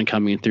of the sun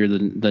coming through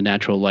the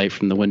natural light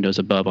from the windows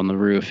above on the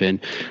roof, and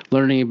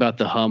learning about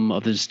the hum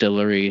of the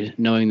distillery,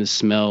 knowing the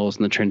smells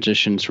and the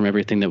transitions from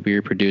everything that we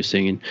were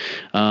producing.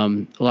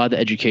 And a lot of the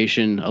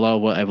education, a lot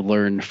of what I've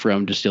learned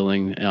from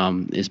distilling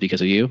is because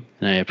of you,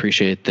 and I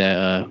appreciate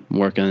that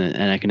work on it,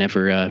 and I can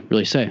never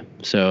really say.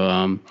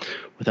 So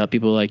without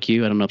people like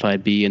you, I don't know if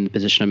I'd be in the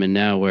position I'm in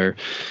now, where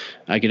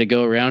I get to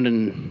go around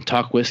and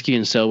talk whiskey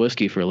and sell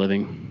whiskey for a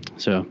living.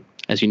 So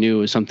as you knew,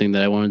 it was something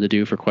that I wanted to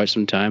do for quite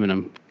some time, and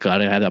I'm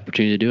glad I had the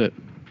opportunity to do it.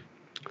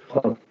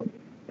 Well,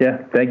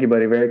 yeah, thank you,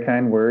 buddy. Very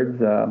kind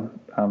words.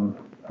 I'm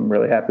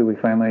really happy we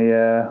finally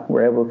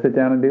were able to sit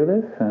down and do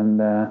this, and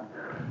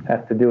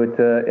have to do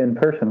it in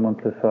person once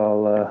this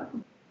all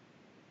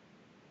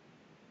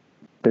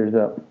clears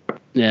up.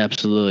 Yeah,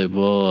 absolutely.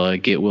 We'll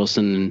get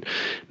Wilson and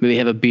maybe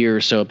have a beer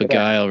or so up a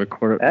guy. I'll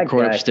record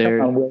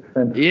upstairs. Come on,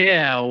 Wilson.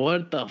 Yeah,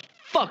 what the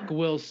fuck,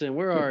 Wilson?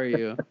 Where are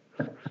you?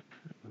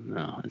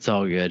 No, it's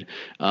all good.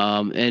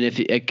 And if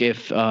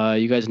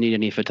you guys need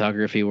any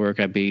photography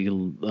work, I'd be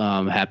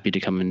happy to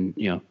come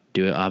and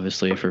do it,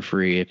 obviously, for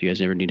free if you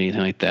guys ever need anything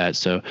like that.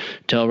 So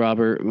tell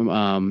Robert,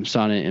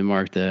 Sonnet, and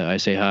Mark that I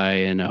say hi,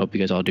 and I hope you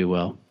guys all do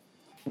well.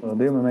 Will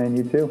do, my man.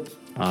 You too.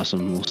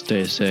 Awesome. We'll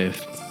stay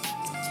safe.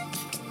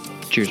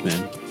 Cheers,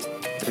 man.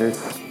 Cheers.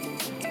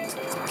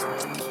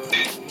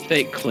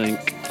 Fake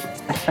clink.